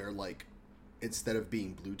they're like, instead of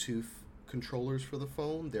being Bluetooth controllers for the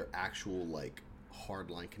phone, they're actual like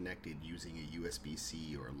hardline connected using a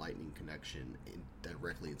USB-C or a Lightning connection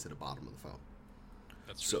directly into the bottom of the phone.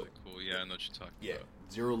 That's So- really cool. Yeah, I know what you're talking about.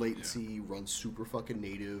 Zero latency, runs super fucking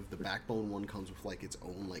native. The Backbone one comes with like its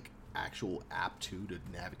own like actual app too to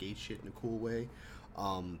navigate shit in a cool way.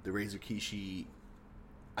 The Razer Kishi,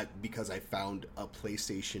 because I found a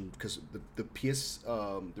PlayStation, because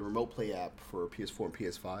the remote play app for PS4 and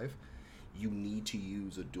PS5, you need to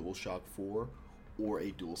use a DualShock 4 or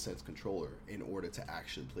a DualSense controller in order to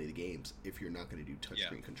actually play the games if you're not going to do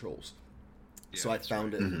touchscreen controls. So I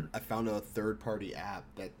found I found a third-party app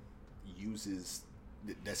that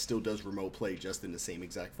still does remote play just in the same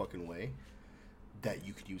exact fucking way that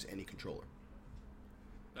you could use any controller.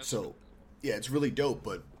 So yeah, it's really dope,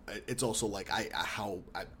 but it's also like I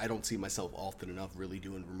don't see myself often enough really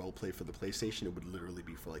doing remote play for the PlayStation. It would literally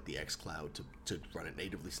be for like the xCloud to run it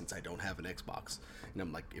natively, since I don't have an Xbox. And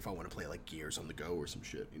I'm like, if I want to play like Gears on the go or some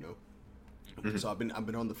shit, you know. So I've been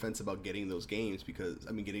on the fence about getting those games, because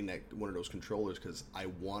getting that one of those controllers, because I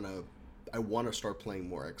wanna start playing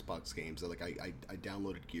more Xbox games. Like I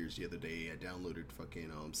downloaded Gears the other day. I downloaded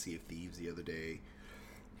fucking Sea of Thieves the other day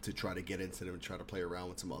to try to get into them and try to play around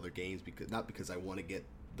with some other games, not because I want to get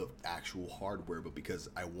the actual hardware, but because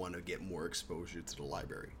I want to get more exposure to the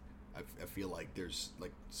library. I feel like there's,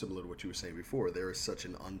 like, similar to what you were saying before, there is such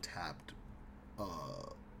an untapped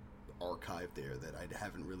archive there that I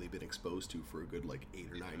haven't really been exposed to for a good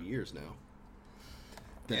 8 or 9 years now.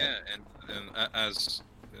 Yeah, and as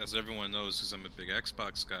everyone knows, because I'm a big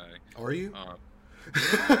Xbox guy. Are you?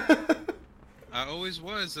 I always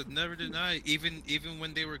was. I never denied. Even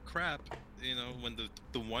when they were crap, when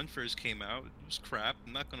the one first came out, it was crap.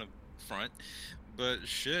 I'm not gonna front, but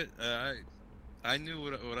shit, I knew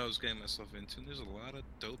what I was getting myself into. And there's a lot of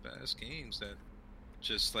dope ass games that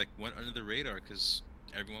just went under the radar because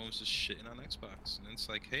everyone was just shitting on Xbox. And it's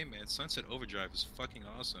like, hey man, Sunset Overdrive is fucking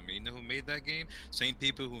awesome. And you know who made that game? Same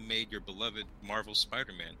people who made your beloved Marvel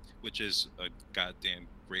Spider-Man, which is a goddamn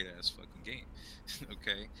great ass fucking game.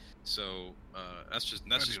 Okay, so that's just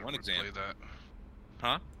one example. That.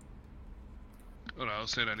 Huh? Oh no, I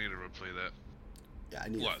was saying I need to replay that. Yeah, I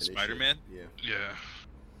need what, to finish Spider-Man? it.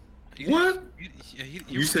 Yeah. What?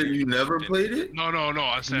 You said you never played it? No.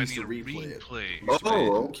 I said I need to replay replay.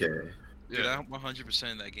 Oh, okay. Dude, I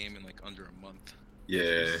 100% that game in under a month.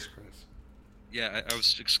 Yeah. Yeah, I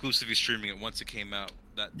was exclusively streaming it once it came out.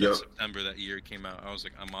 That September that year it came out. I was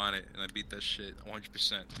like, I'm on it, and I beat that shit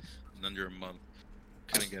 100% in under a month.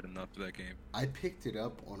 Couldn't get enough of that game. I picked it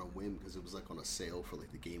up on a whim because it was on a sale for the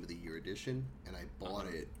Game of the Year edition, and I bought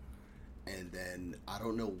it. And then I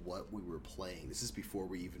don't know what we were playing. This is before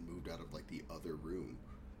we even moved out of the other room,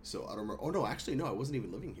 so I don't remember. Oh no, actually no, I wasn't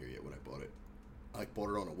even living here yet when I bought it. I bought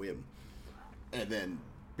it on a whim, and then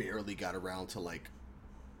barely got around to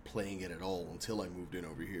playing it at all until I moved in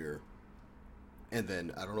over here. And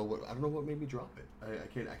then I don't know what made me drop it.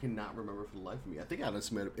 I cannot remember for the life of me. I think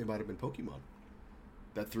it might have been Pokemon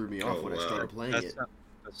that threw me off when I started playing it.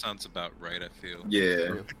 That sounds about right. I feel.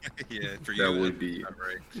 Yeah. Yeah, for you that would be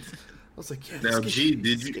right. I was like, yeah. Now, did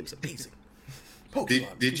you? Game's amazing.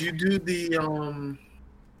 Pokemon. Did you do the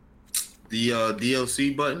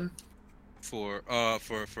DLC button for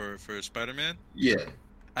Spider-Man? Yeah.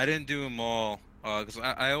 I didn't do them all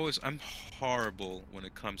because I'm horrible when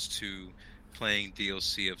it comes to playing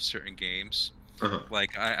DLC of certain games. Uh-huh.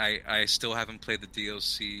 I still haven't played the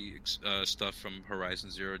DLC stuff from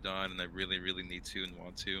Horizon Zero Dawn, and I really, really need to and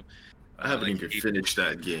want to. I haven't even finished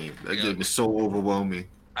that game. That game is so overwhelming.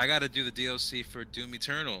 I got to do the DLC for Doom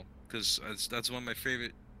Eternal because that's one of my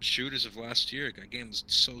favorite shooters of last year. That game was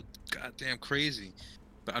so goddamn crazy,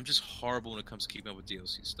 but I'm just horrible when it comes to keeping up with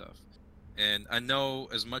DLC stuff. And I know,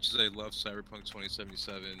 as much as I love Cyberpunk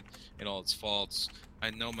 2077 and all its faults, I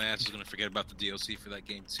know my ass is gonna forget about the DLC for that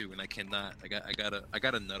game too, and I cannot. I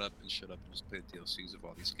gotta nut up and shut up and just play the DLCs of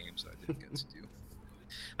all these games that I didn't get to do.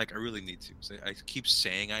 I really need to. I keep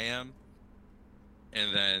saying I am,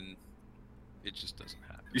 and then it just doesn't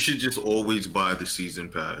happen. You should just always buy the season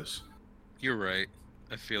pass. You're right.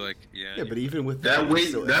 I feel like yeah, but even with that way,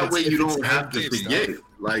 you don't have to forget. Stuff.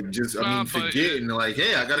 Forget and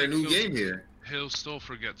hey, I got a new game here. He'll still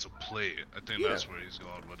forget to play it. I think that's where he's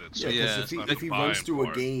going with it. So if he runs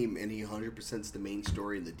through a game and he 100%'s the main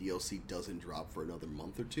story and the DLC doesn't drop for another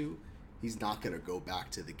month or two, he's not gonna go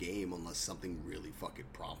back to the game unless something really fucking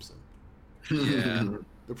prompts him. Yeah.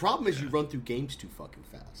 The problem is you run through games too fucking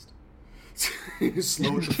fast.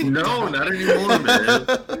 No, not anymore, man.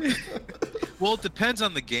 Well, it depends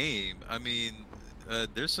on the game. I mean,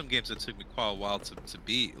 there's some games that took me quite a while to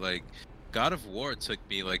beat. Like God of War took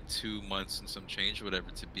me 2 months and some change or whatever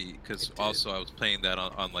to beat, because also I was playing that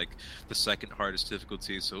on the second hardest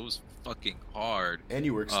difficulty, so it was fucking hard. And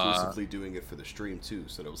you were exclusively doing it for the stream too,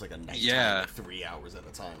 so that was a night time, 3 hours at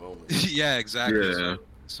a time only. Yeah, exactly. Yeah.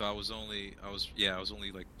 So I was only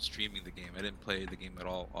streaming the game. I didn't play the game at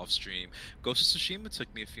all off stream. Ghost of Tsushima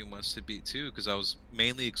took me a few months to beat too, because I was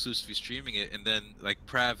mainly exclusively streaming it, and then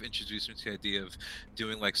Prav introduced me to the idea of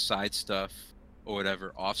doing side stuff or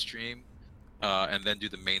whatever off stream. and then do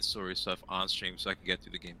the main story stuff on stream so I can get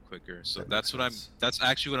through the game quicker. So That that's makes what sense. that's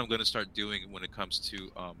actually what I'm going to start doing when it comes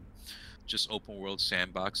to just open world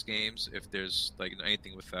sandbox games. If there's like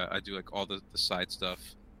anything with that, I do like all the side stuff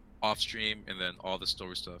off stream and then all the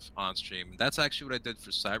story stuff on stream. That's actually what I did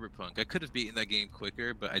for Cyberpunk. I could have beaten that game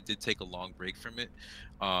quicker, but I did take a long break from it,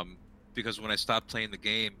 because when I stopped playing the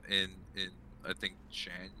game in I think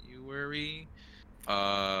January,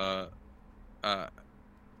 I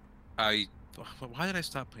why did I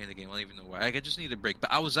stop playing the game? I don't even know why. I just needed a break.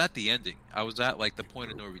 But I was at the ending. I was at like the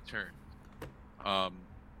point of no return.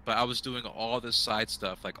 But I was doing all this side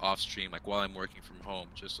stuff like off stream, like while I'm working from home.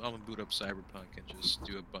 Just I'm gonna boot up Cyberpunk and just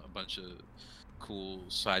do a bunch of cool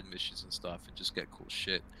side missions and stuff, and just get cool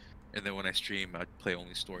shit. And then when I stream, I play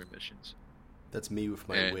only story missions. That's me with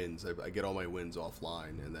my And- wins. I get all my wins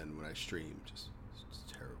offline, and then when I stream, it's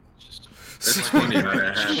terrible. Just That's funny how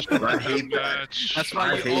that happens. I hate that. Match, that's I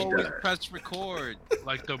why you hate always that. press record.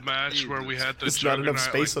 like the match where we had the There's not enough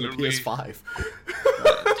Juggernaut, space like, on the literally- PS5.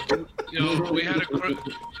 Yo,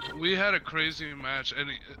 we had a crazy match, and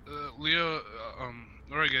Leo,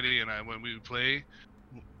 Orighetti and I, when we play,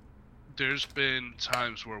 there's been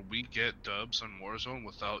times where we get dubs on Warzone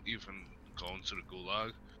without even going to the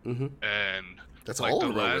gulag, Mm-hmm. and That's like all the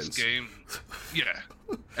of our last wins. game, yeah,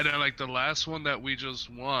 and then like the last one that we just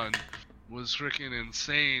won was freaking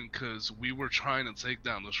insane because we were trying to take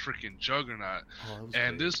down this freaking Juggernaut. Oh, that was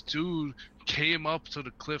And great. this dude came up to the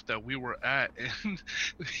cliff that we were at, and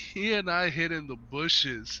he and I hid in the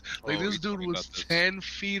bushes. Like, Oh, this you told dude me was about this. 10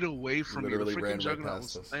 feet away from me. The Literally ran freaking right Juggernaut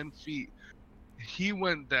past was us. 10 feet. He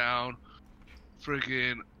went down.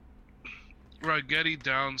 Freaking Ragetti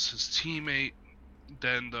downs his teammate.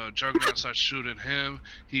 Then the Juggernaut starts shooting him.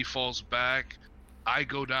 He falls back. I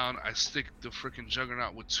go down. I stick the freaking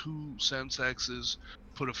Juggernaut with 2 Semtexes.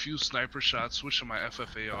 Put a few sniper shots. Switch to my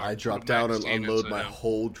FFAR. I put dropped a down and magazine unload into my him.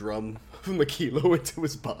 whole drum of Makilo into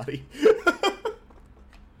his body.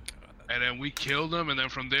 And then we killed him, and then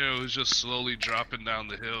from there it was just slowly dropping down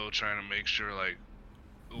the hill, trying to make sure like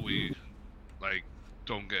we like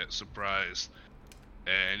don't get surprised.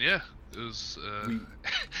 And yeah, it was.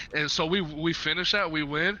 And so we finish that, we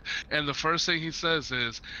win, and the first thing he says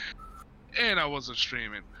is, "And I wasn't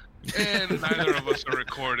streaming, and neither of us are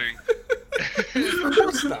recording." Of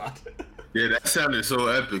course not. Yeah, that sounded so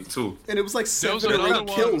epic too. And it was like There was 7 or 8 another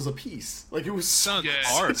one- kills apiece. Like, it was Sounds Yeah. such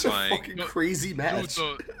a horrifying. fucking No, crazy Dude, match.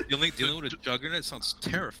 Dealing with a Juggernaut sounds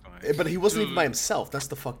terrifying. But he wasn't even Dude. by himself. That's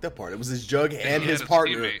the fucked up part. It was his Jug and he his had a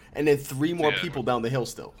partner, teammate. and then 3 more Yeah. people down the hill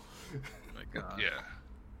still. Oh my god. Yeah.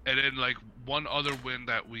 And then like one other win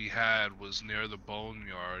that we had was near the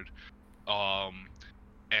boneyard.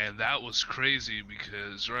 And that was crazy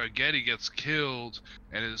because Ragetti gets killed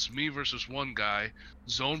and it's me versus one guy.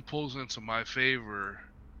 Zone pulls into my favor.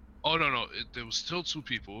 Oh no, there was still 2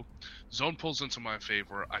 people. Zone pulls into my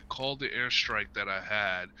favor. I called the airstrike that I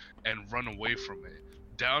had and run away from it.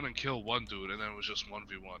 Down and kill one dude, and then it was just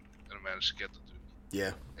 1v1, and I managed to get the dude.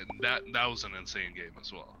 Yeah. And that was an insane game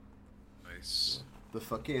as well. Nice. The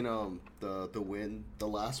fucking the win, the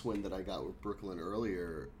last win that I got with Brooklyn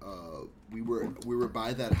earlier, we were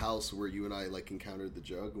by that house where you and I like encountered the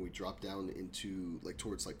Jug, and we dropped down into like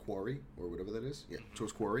towards like Quarry or whatever that is. Yeah,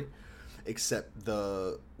 towards Quarry. Except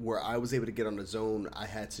where I was able to get on the zone, I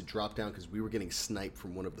had to drop down because we were getting sniped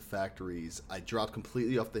from one of the factories. I dropped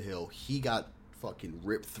completely off the hill. He got fucking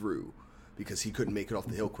ripped through because he couldn't make it off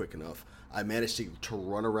the hill quick enough. I managed to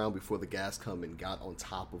run around before the gas come and got on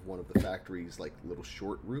top of one of the factory's like little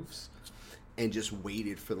short roofs and just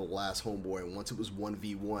waited for the last homeboy. And once it was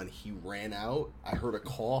 1v1, he ran out. I heard a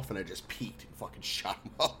cough and I just peeked and fucking shot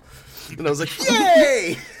him up. And I was like,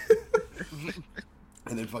 yay!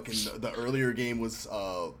 And then fucking the earlier game was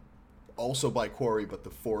also by Quarry, but the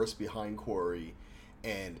forest behind Quarry.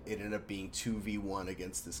 And it ended up being 2v1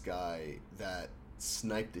 against this guy that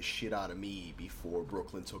sniped the shit out of me before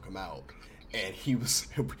Brooklyn took him out. And he was,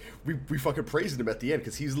 we fucking praised him at the end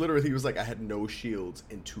because he was like, I had no shields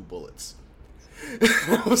and 2 bullets.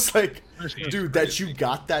 I was like, dude, that you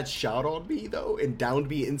got that shot on me though and downed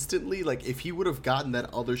me instantly. Like, if he would have gotten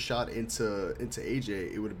that other shot into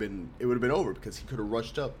AJ, it would have been over because he could have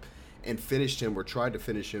rushed up and finished him or tried to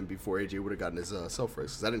finish him before AJ would have gotten his self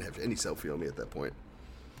res. Because I didn't have any selfie on me at that point.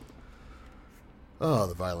 Oh,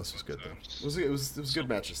 the violence was good though. It was good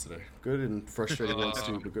matches today. Good and frustrating ones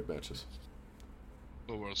too, but good matches.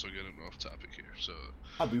 But we're also getting off topic here, so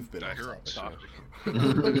We've been back off on topic.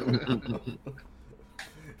 topic.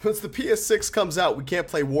 Once the PS6 comes out, we can't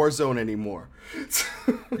play Warzone anymore.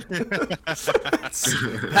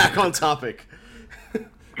 Back on topic. Do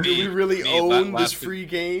we really Me own this laughing- free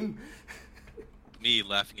game? Me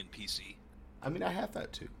laughing in PC. I mean, I have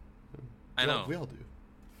that too. I know. We all do.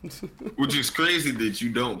 Which is crazy that you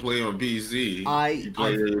don't play on PC. You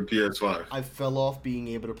play on your PS5. I fell off being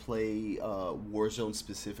able to play Warzone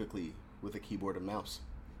specifically with a keyboard and mouse.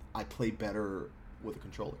 I play better with a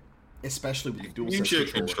controller, especially with the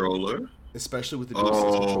DualSense controller. Especially with the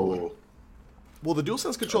DualSense controller. Well, the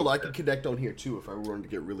DualSense controller I can connect on here too if I wanted to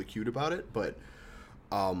get really cute about it, but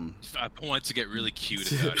I want to get really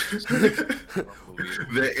cute about it.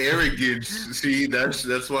 The arrogance. See,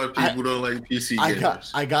 that's why people don't like PC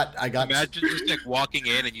gamers. I got. Imagine just like walking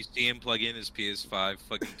in and you see him plug in his PS5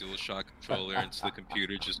 fucking DualShock controller into the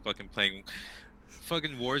computer, just fucking playing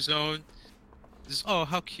fucking Warzone. Just, oh,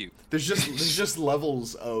 how cute. There's just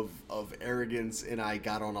levels of arrogance, and I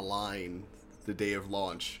got on a line the day of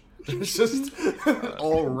launch. It's just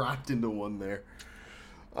all wrapped into one there.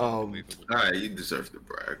 All right, you deserve to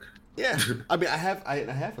brag. Yeah, I mean, I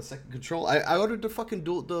have a second control. I ordered the fucking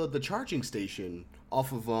the charging station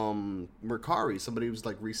off of Mercari. Somebody was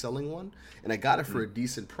like reselling one, and I got it for a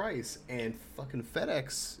decent price. And fucking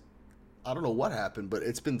FedEx, I don't know what happened, but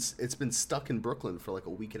it's been stuck in Brooklyn for like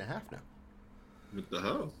a week and a half now. What the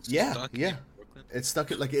hell? Yeah. It's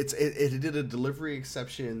stuck at like it did a delivery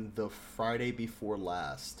exception the Friday before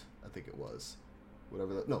last. I think it was,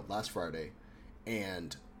 last Friday,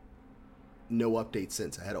 and no update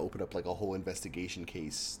since. I had to open up like a whole investigation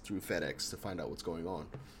case through FedEx to find out what's going on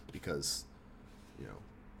because,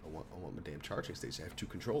 I want my damn charging station. I have 2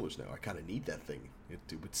 controllers now. I kind of need that thing. It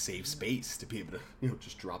would save space to be able to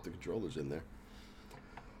just drop the controllers in there.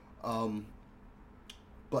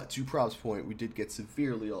 But to Prob's point, we did get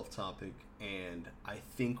severely off topic, and I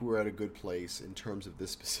think we're at a good place in terms of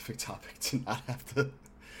this specific topic to not have to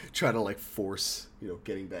try to like force,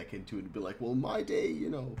 getting back into it and be like, well, my day, you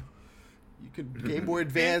could Game Boy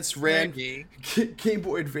Advance ran Game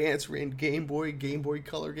Boy Advance ran Game Boy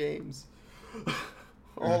Color games,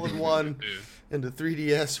 all in one, and the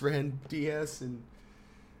 3DS ran DS and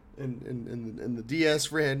the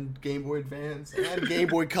DS ran Game Boy Advance and Game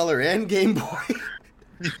Boy Color and Game Boy.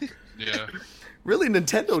 Yeah. Really,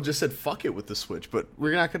 Nintendo just said fuck it with the Switch, but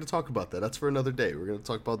we're not going to talk about that. That's for another day. We're going to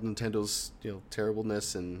talk about Nintendo's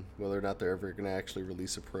terribleness and whether or not they're ever going to actually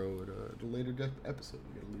release a Pro at a later episode.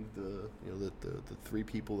 We're going to leave the 3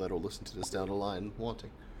 people that will listen to this down the line wanting.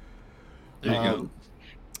 There you go.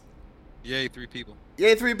 Yay, 3 people.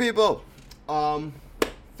 Yay, 3 people.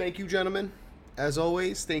 Thank you, gentlemen. As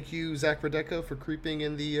always, thank you, Zach Radecka, for creeping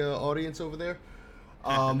in the audience over there.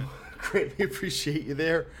 Greatly appreciate you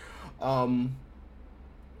there.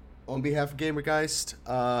 On behalf of Gamergeist,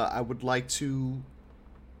 I would like to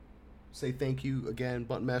say thank you again,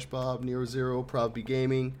 Button Mash Bob, Nero Zero, Proud Be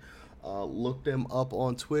Gaming. Look them up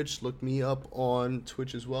on Twitch. Look me up on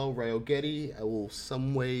Twitch as well, Ryo Getty. I will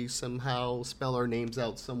somehow spell our names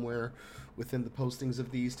out somewhere within the postings of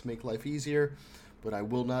these to make life easier. But I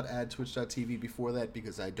will not add twitch.tv before that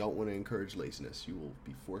because I don't want to encourage laziness. You will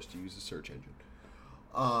be forced to use a search engine.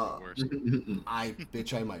 I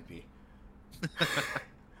might be.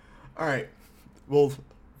 All right. Well,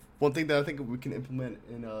 one thing that I think we can implement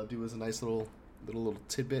and do as a nice little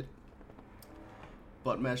tidbit.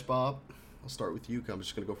 Button Mash Bob, I'll start with you. I'm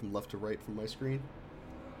just gonna go from left to right from my screen.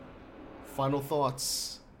 Final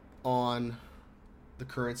thoughts on the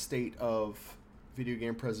current state of video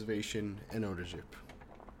game preservation and ownership.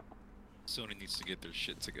 Sony needs to get their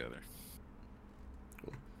shit together.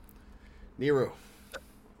 Cool. Nero.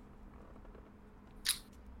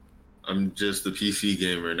 I'm just a PC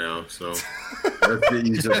gamer now, so that's the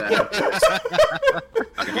ease of that.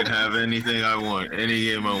 I can have anything I want, any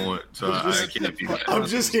game I want, so I can't be mad. I'm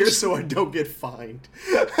just here so I don't get fined.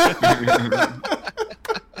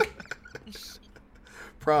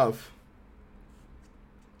 Prov.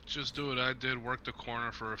 Just do what I did, work the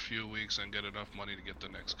corner for a few weeks and get enough money to get the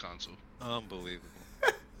next console. Unbelievable.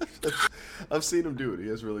 I've seen him do it. He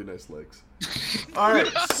has really nice legs. All right,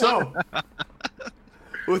 so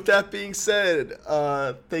with that being said,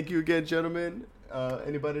 thank you again, gentlemen.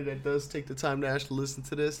 Anybody that does take the time to actually listen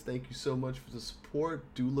to this, thank you so much for the support.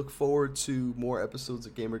 Do look forward to more episodes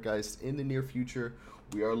of Gamergeist in the near future.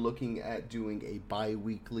 We are looking at doing a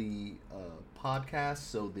bi-weekly podcast,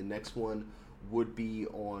 so the next one would be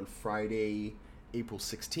on Friday, April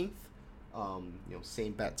 16th.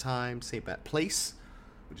 Same bat time, same bat place,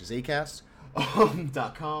 which is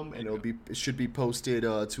acast.com, and it should be posted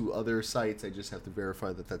to other sites. I just have to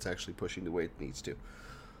verify that that's actually pushing the way it needs to.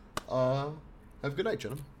 Have a good night,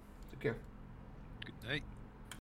 gentlemen. Take care. Good night.